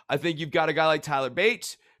 I think you've got a guy like Tyler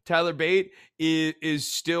Bate. Tyler Bate is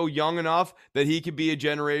still young enough that he could be a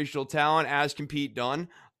generational talent, as can Pete Dunne.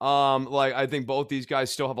 I think both these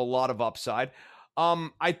guys still have a lot of upside.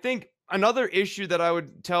 I think another issue that I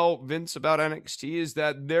would tell Vince about NXT is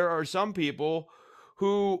that there are some people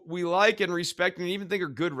who we like and respect and even think are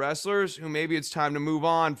good wrestlers who maybe it's time to move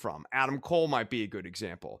on from. Adam Cole might be a good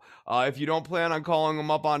example. If you don't plan on calling him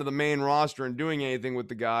up onto the main roster and doing anything with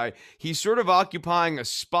the guy, he's sort of occupying a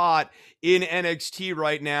spot in NXT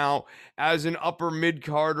right now as an upper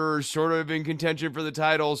mid-carder, sort of in contention for the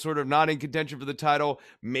title, sort of not in contention for the title.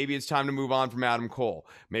 Maybe it's time to move on from Adam Cole.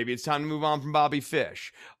 Maybe it's time to move on from Bobby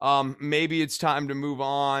Fish. Maybe it's time to move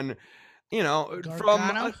on,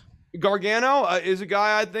 from... Gargano is a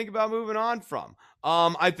guy I think about moving on from.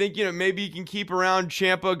 I think, maybe you can keep around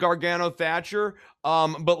Ciampa, Gargano, Thatcher.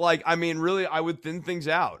 But really, I would thin things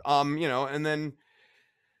out. And then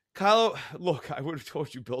Kyle, look, I would have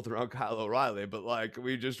told you build around Kyle O'Reilly, but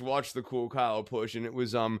we just watched the cool Kyle push, and it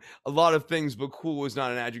was a lot of things, but cool was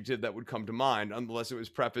not an adjective that would come to mind unless it was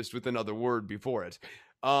prefaced with another word before it.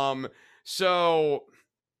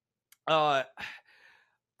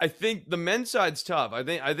 I think the men's side's tough. I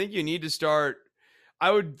think you need to start. I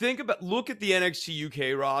would look at the NXT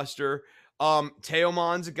UK roster.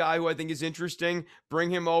 Teoman's a guy who I think is interesting. Bring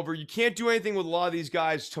him over. You can't do anything with a lot of these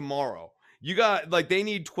guys tomorrow. You got they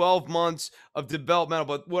need 12 months of developmental.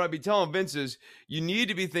 But what I'd be telling Vince is you need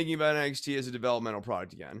to be thinking about NXT as a developmental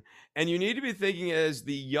product again. And you need to be thinking as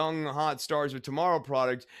the young hot stars of tomorrow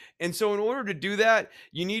product. And so in order to do that,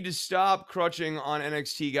 you need to stop crutching on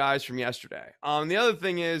NXT guys from yesterday. The other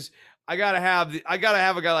thing is I gotta have a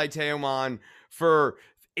guy like Teoman for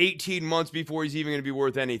 18 months before he's even going to be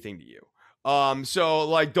worth anything to you.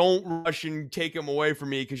 Don't rush and take him away from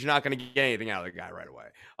me because you're not going to get anything out of the guy right away.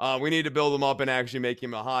 We need to build him up and actually make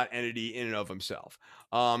him a hot entity in and of himself.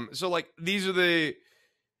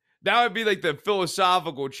 That would be the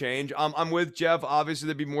philosophical change. I'm with Jeff. Obviously,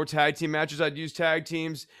 there'd be more tag team matches. I'd use tag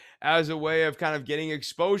teams as a way of kind of getting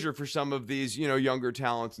exposure for some of these, younger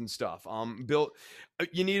talents and stuff.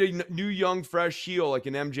 You need a new, young, fresh heel, like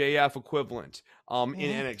an MJF equivalent, in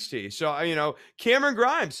NXT. So, Cameron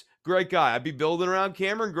Grimes, great guy. I'd be building around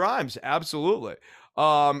Cameron Grimes. Absolutely.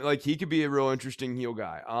 He could be a real interesting heel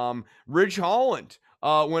guy. Ridge Holland,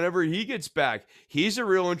 whenever he gets back, he's a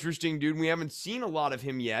real interesting dude. We haven't seen a lot of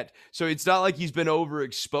him yet, so it's not like he's been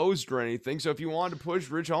overexposed or anything. So if you wanted to push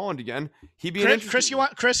Ridge Holland again, he'd be Chris, you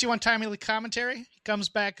want timely commentary? He comes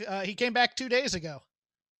back. He came back 2 days ago.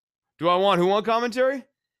 Who want commentary?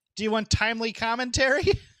 Do you want timely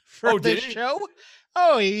commentary for this show?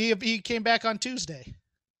 Oh, he came back on Tuesday.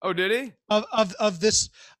 Oh, did he? Of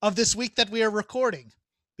this week that we are recording,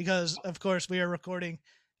 because of course we are recording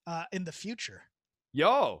in the future.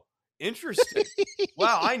 Yo, interesting.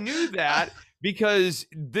 Wow, I knew that because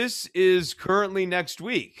this is currently next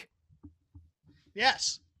week.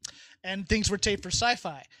 Yes, and things were taped for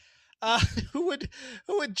Sci-Fi. Who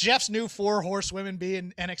would Jeff's new 4 horsewomen be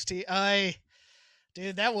in NXT?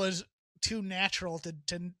 Dude, that was too natural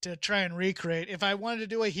to try and recreate. If I wanted to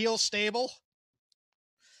do a heel stable,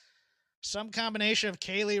 some combination of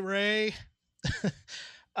Kaylee Ray.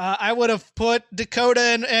 I would have put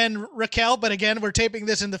Dakota and Raquel, but again, we're taping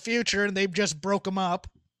this in the future, and they've just broke them up.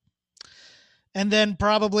 And then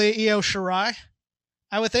probably Io Shirai,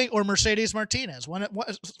 I would think, or Mercedes Martinez.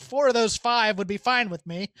 4 of those 5 would be fine with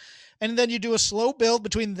me. And then you do a slow build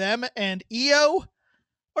between them and Io,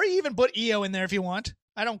 or you even put Io in there if you want.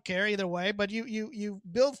 I don't care either way, but you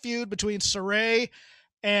build feud between Saray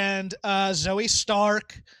and Zoe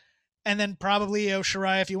Stark. And then probably Io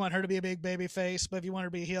Shirai if you want her to be a big baby face, but if you want her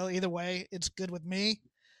to be a heel, either way, it's good with me.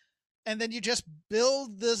 And then you just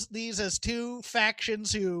build these as 2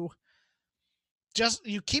 factions who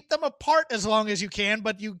you keep them apart as long as you can,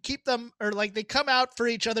 but you keep them, or they come out for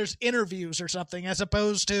each other's interviews or something, as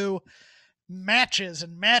opposed to matches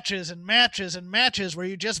and matches and matches and matches where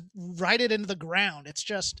you just write it into the ground. It's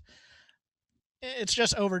just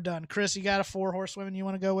overdone. Chris, you got a 4 horsewomen you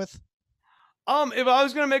want to go with? If I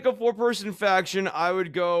was going to make a 4-person faction, I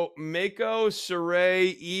would go Mako,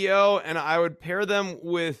 Saray, Io, and I would pair them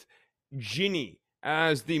with Ginny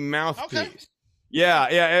as the mouthpiece. Okay. Yeah,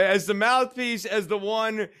 as the mouthpiece, as the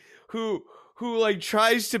one who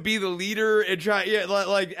tries to be the leader and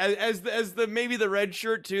as the maybe the red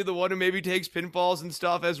shirt too, the one who maybe takes pinfalls and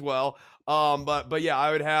stuff as well. But yeah,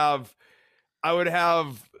 I would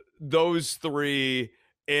have those 3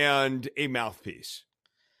 and a mouthpiece.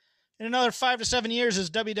 In another 5 to 7 years, is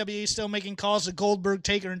WWE still making calls to Goldberg,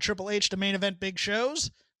 Taker, and Triple H to main event big shows?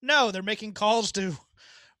 No, they're making calls to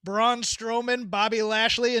Braun Strowman, Bobby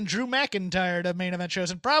Lashley, and Drew McIntyre to main event shows,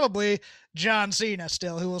 and probably John Cena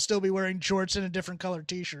still, who will still be wearing shorts and a different colored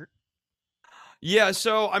t-shirt. Yeah,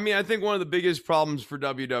 so, I think one of the biggest problems for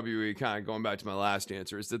WWE, kind of going back to my last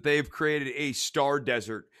answer, is that they've created a star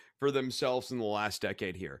desert for themselves in the last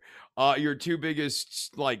decade here. Your two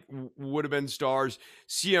biggest would have been stars,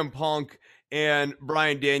 CM Punk and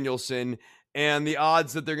Bryan Danielson, and the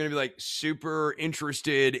odds that they're going to be like super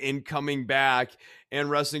interested in coming back and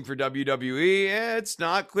wrestling for WWE, it's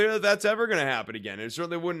not clear that that's ever going to happen again. It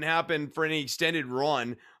certainly wouldn't happen for any extended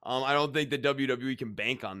run. I don't think that WWE can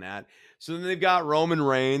bank on that. So then they've got Roman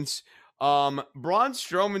Reigns. Braun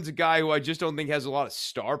Strowman's a guy who I just don't think has a lot of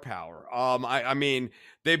star power. I mean,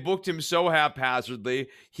 they booked him so haphazardly.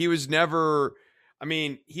 He was never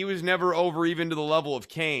over even to the level of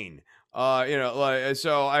Kane. So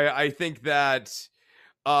I think that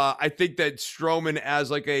Strowman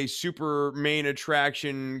as like a super main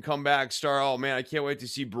attraction comeback star. Oh man, I can't wait to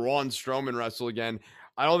see Braun Strowman wrestle again.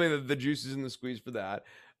 I don't think that the juice is in the squeeze for that.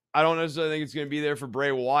 I don't necessarily think it's going to be there for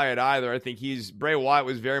Bray Wyatt either. I think Bray Wyatt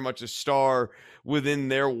was very much a star within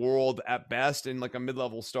their world at best, and like a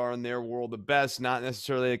mid-level star in their world at best, not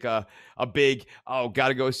necessarily like a big,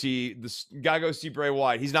 gotta go see Bray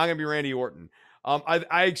Wyatt. He's not going to be Randy Orton.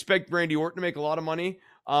 I expect Randy Orton to make a lot of money.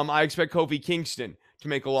 I expect Kofi Kingston to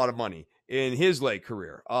make a lot of money in his late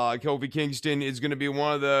career. Kofi Kingston is going to be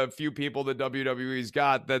one of the few people that WWE's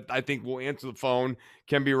got that I think will answer the phone,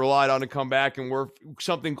 can be relied on to come back and work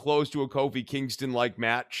something close to a Kofi Kingston-like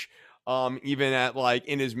match, even at like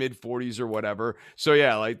in his mid-40s or whatever. So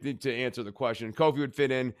yeah, like to answer the question, Kofi would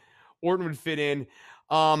fit in, Orton would fit in.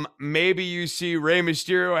 Maybe you see Rey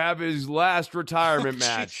Mysterio have his last retirement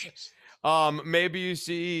match. Jesus. Maybe you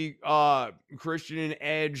see Christian and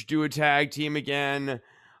Edge do a tag team again.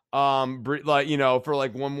 For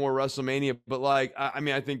like one more WrestleMania, but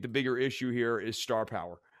I think the bigger issue here is star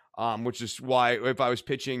power, which is why if I was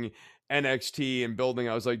pitching NXT and building,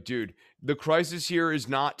 I was like, dude, the crisis here is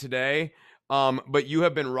not today, but you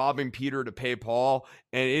have been robbing Peter to pay Paul,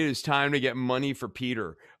 and it is time to get money for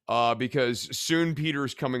Peter, because soon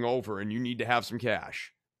Peter's coming over and you need to have some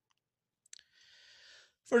cash.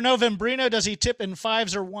 For Novembrino, does he tip in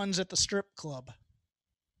 5s or 1s at the strip club?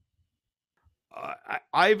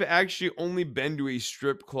 I've actually only been to a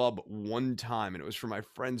strip club one time, and it was for my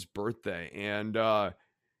friend's birthday, and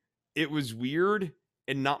it was weird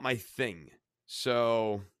and not my thing.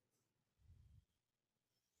 So,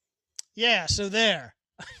 yeah. So there.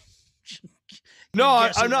 No,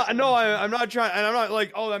 I'm not. No, I'm not trying, and I'm not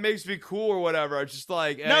like, oh, that makes me cool or whatever. It's just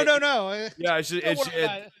like, no. Yeah,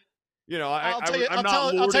 I'm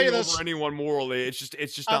not lording over anyone morally. It's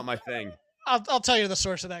just not my thing. I'll tell you the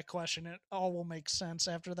source of that question. It all will make sense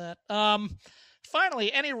after that.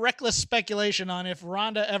 Finally, any reckless speculation on if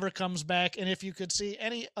Ronda ever comes back, and if you could see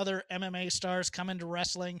any other MMA stars come into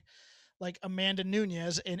wrestling, like Amanda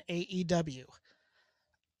Nunes in AEW?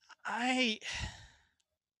 I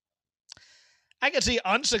could see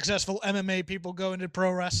unsuccessful MMA people go into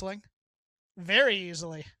pro wrestling very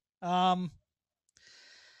easily. I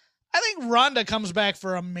think Ronda comes back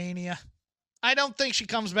for a Mania. I don't think she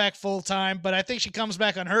comes back full-time, but I think she comes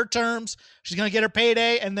back on her terms. She's going to get her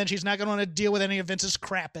payday, and then she's not going to want to deal with any of Vince's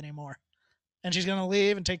crap anymore. And she's going to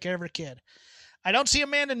leave and take care of her kid. I don't see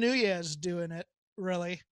Amanda Nunes doing it,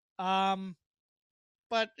 really.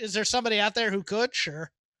 But is there somebody out there who could?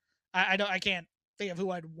 Sure. I can't think of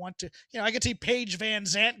who I'd want to. I could see Paige Van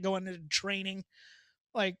Zandt going into training,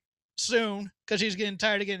 soon, because she's getting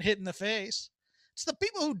tired of getting hit in the face. It's the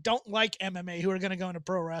people who don't like MMA who are going to go into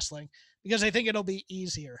pro wrestling because they think it'll be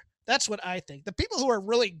easier. That's what I think. The people who are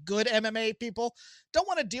really good MMA people don't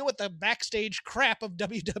want to deal with the backstage crap of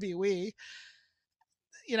WWE.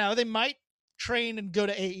 They might train and go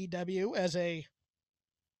to AEW as a,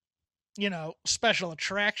 special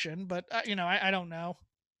attraction, but I don't know.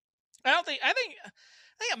 I think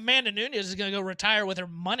Amanda Nunes is going to go retire with her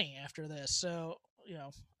money after this. So,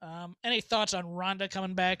 any thoughts on Ronda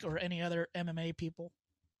coming back or any other MMA people?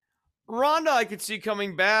 Ronda, I could see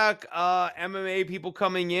coming back. MMA people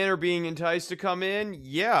coming in or being enticed to come in.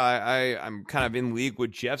 Yeah, I'm kind of in league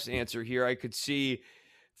with Jeff's answer here. I could see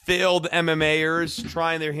failed MMAers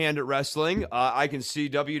trying their hand at wrestling. I can see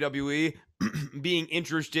WWE being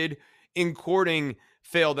interested in courting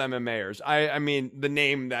failed MMAers. I mean, the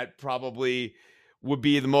name that probably would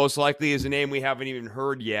be the most likely is a name we haven't even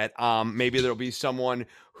heard yet. Maybe there'll be someone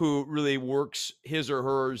who really works his or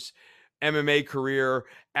hers MMA career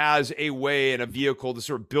as a way and a vehicle to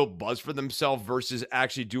sort of build buzz for themselves versus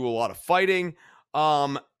actually do a lot of fighting.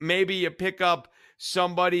 Maybe you pick up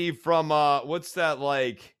somebody from what's that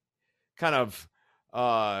kind of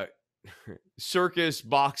circus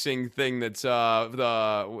boxing thing that's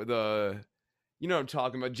the you know what I'm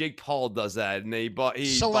talking about. Jake Paul does that, and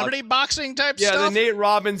celebrity boxing type stuff. Yeah, the Nate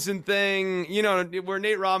Robinson thing. Where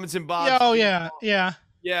Nate Robinson boxed. Oh yeah.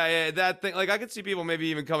 Yeah, that thing. Like, I could see people maybe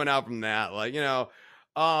even coming out from that. Like,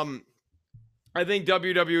 I think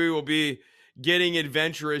WWE will be getting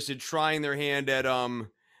adventurous and trying their hand at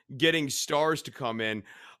getting stars to come in.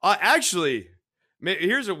 Actually,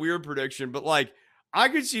 here's a weird prediction, but like, I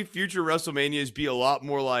could see future WrestleManias be a lot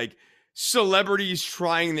more like celebrities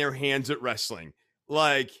trying their hands at wrestling.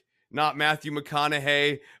 Like, not Matthew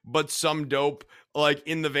McConaughey, but some dope, like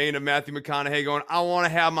in the vein of Matthew McConaughey going, I want to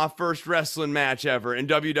have my first wrestling match ever. And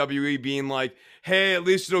WWE being like, hey, at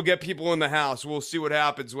least it'll get people in the house. We'll see what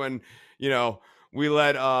happens when, we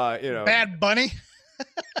let, Bad Bunny.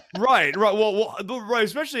 Right. Well, right.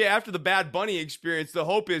 Especially after the Bad Bunny experience, the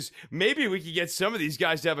hope is maybe we could get some of these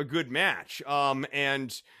guys to have a good match.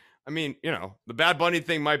 And I mean, the Bad Bunny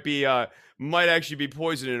thing might actually be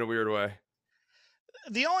poison in a weird way.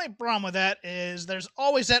 The only problem with that is there's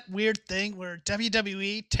always that weird thing where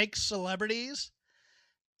WWE takes celebrities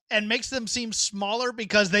and makes them seem smaller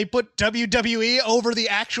because they put WWE over the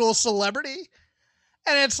actual celebrity.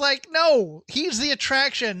 And it's like, no, he's the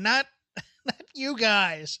attraction, not you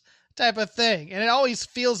guys, type of thing. And it always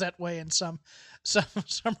feels that way in some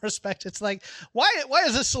respect. It's like, why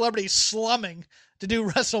is this celebrity slumming to do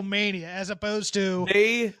WrestleMania as opposed to...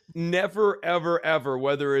 They never, ever, ever,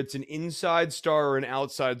 whether it's an inside star or an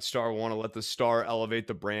outside star, want to let the star elevate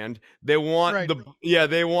the brand. They want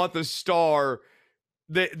they want the star.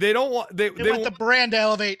 They don't want... They want the brand to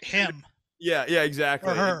elevate him. Yeah,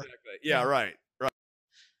 exactly. Or her. Exactly. Yeah, right.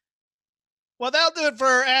 Well, that'll do it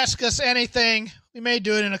for Ask Us Anything. We may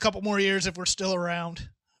do it in a couple more years if we're still around.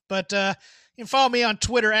 But you can follow me on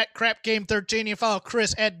Twitter at CrapGame13. You can follow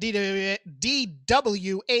Chris at DWATG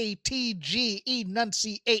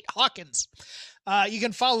Enunciate Hawkins. You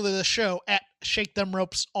can follow the show at Shake Them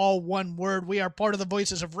Ropes, all one word. We are part of the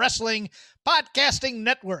Voices of Wrestling Podcasting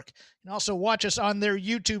Network. You can also watch us on their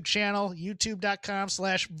YouTube channel,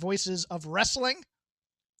 youtube.com/Voices of Wrestling.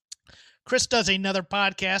 Chris does another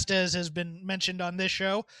podcast, as has been mentioned on this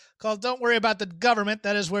show, called Don't Worry About the Government.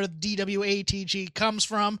 That is where DWATG comes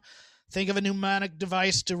from. Think of a mnemonic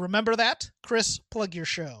device to remember that. Chris, plug your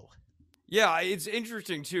show. Yeah, it's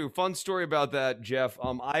interesting, too. Fun story about that, Jeff.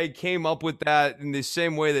 I came up with that in the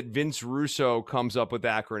same way that Vince Russo comes up with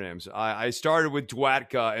acronyms. I started with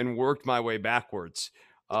DWATCA and worked my way backwards.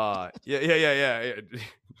 Yeah.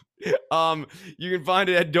 You can find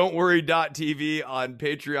it at don'tworry.tv, on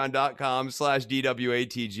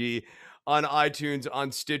patreon.com/DWATG, on iTunes,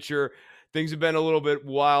 on Stitcher. Things have been a little bit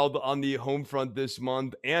wild on the home front this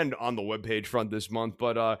month and on the webpage front this month,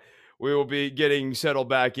 but we will be getting settled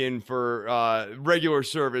back in for regular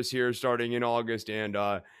service here starting in August and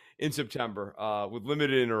in September with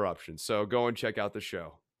limited interruptions. So go and check out the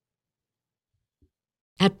show.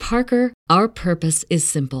 At Parker, our purpose is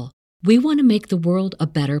simple. We want to make the world a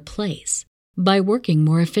better place by working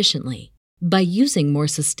more efficiently, by using more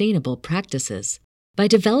sustainable practices, by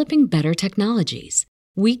developing better technologies.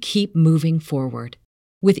 We keep moving forward.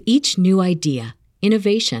 With each new idea,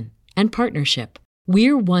 innovation, and partnership,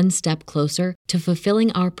 we're one step closer to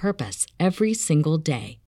fulfilling our purpose every single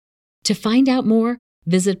day. To find out more,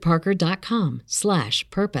 visit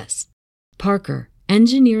parker.com/purpose. Parker,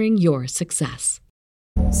 engineering your success.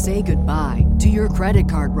 Say goodbye to your credit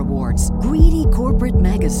card rewards. Greedy corporate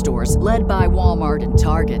mega stores, led by Walmart and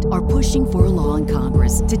Target, are pushing for a law in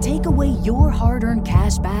Congress to take away your hard-earned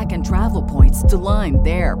cash back and travel points to line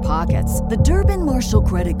their pockets. The Durbin-Marshall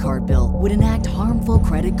credit card bill would enact harmful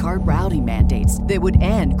credit card routing mandates that would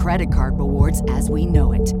end credit card rewards as we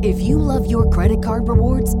know it. If you love your credit card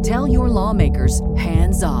rewards, tell your lawmakers,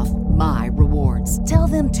 hands off my rewards. Tell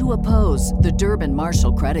them to oppose the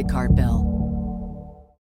Durbin-Marshall credit card bill.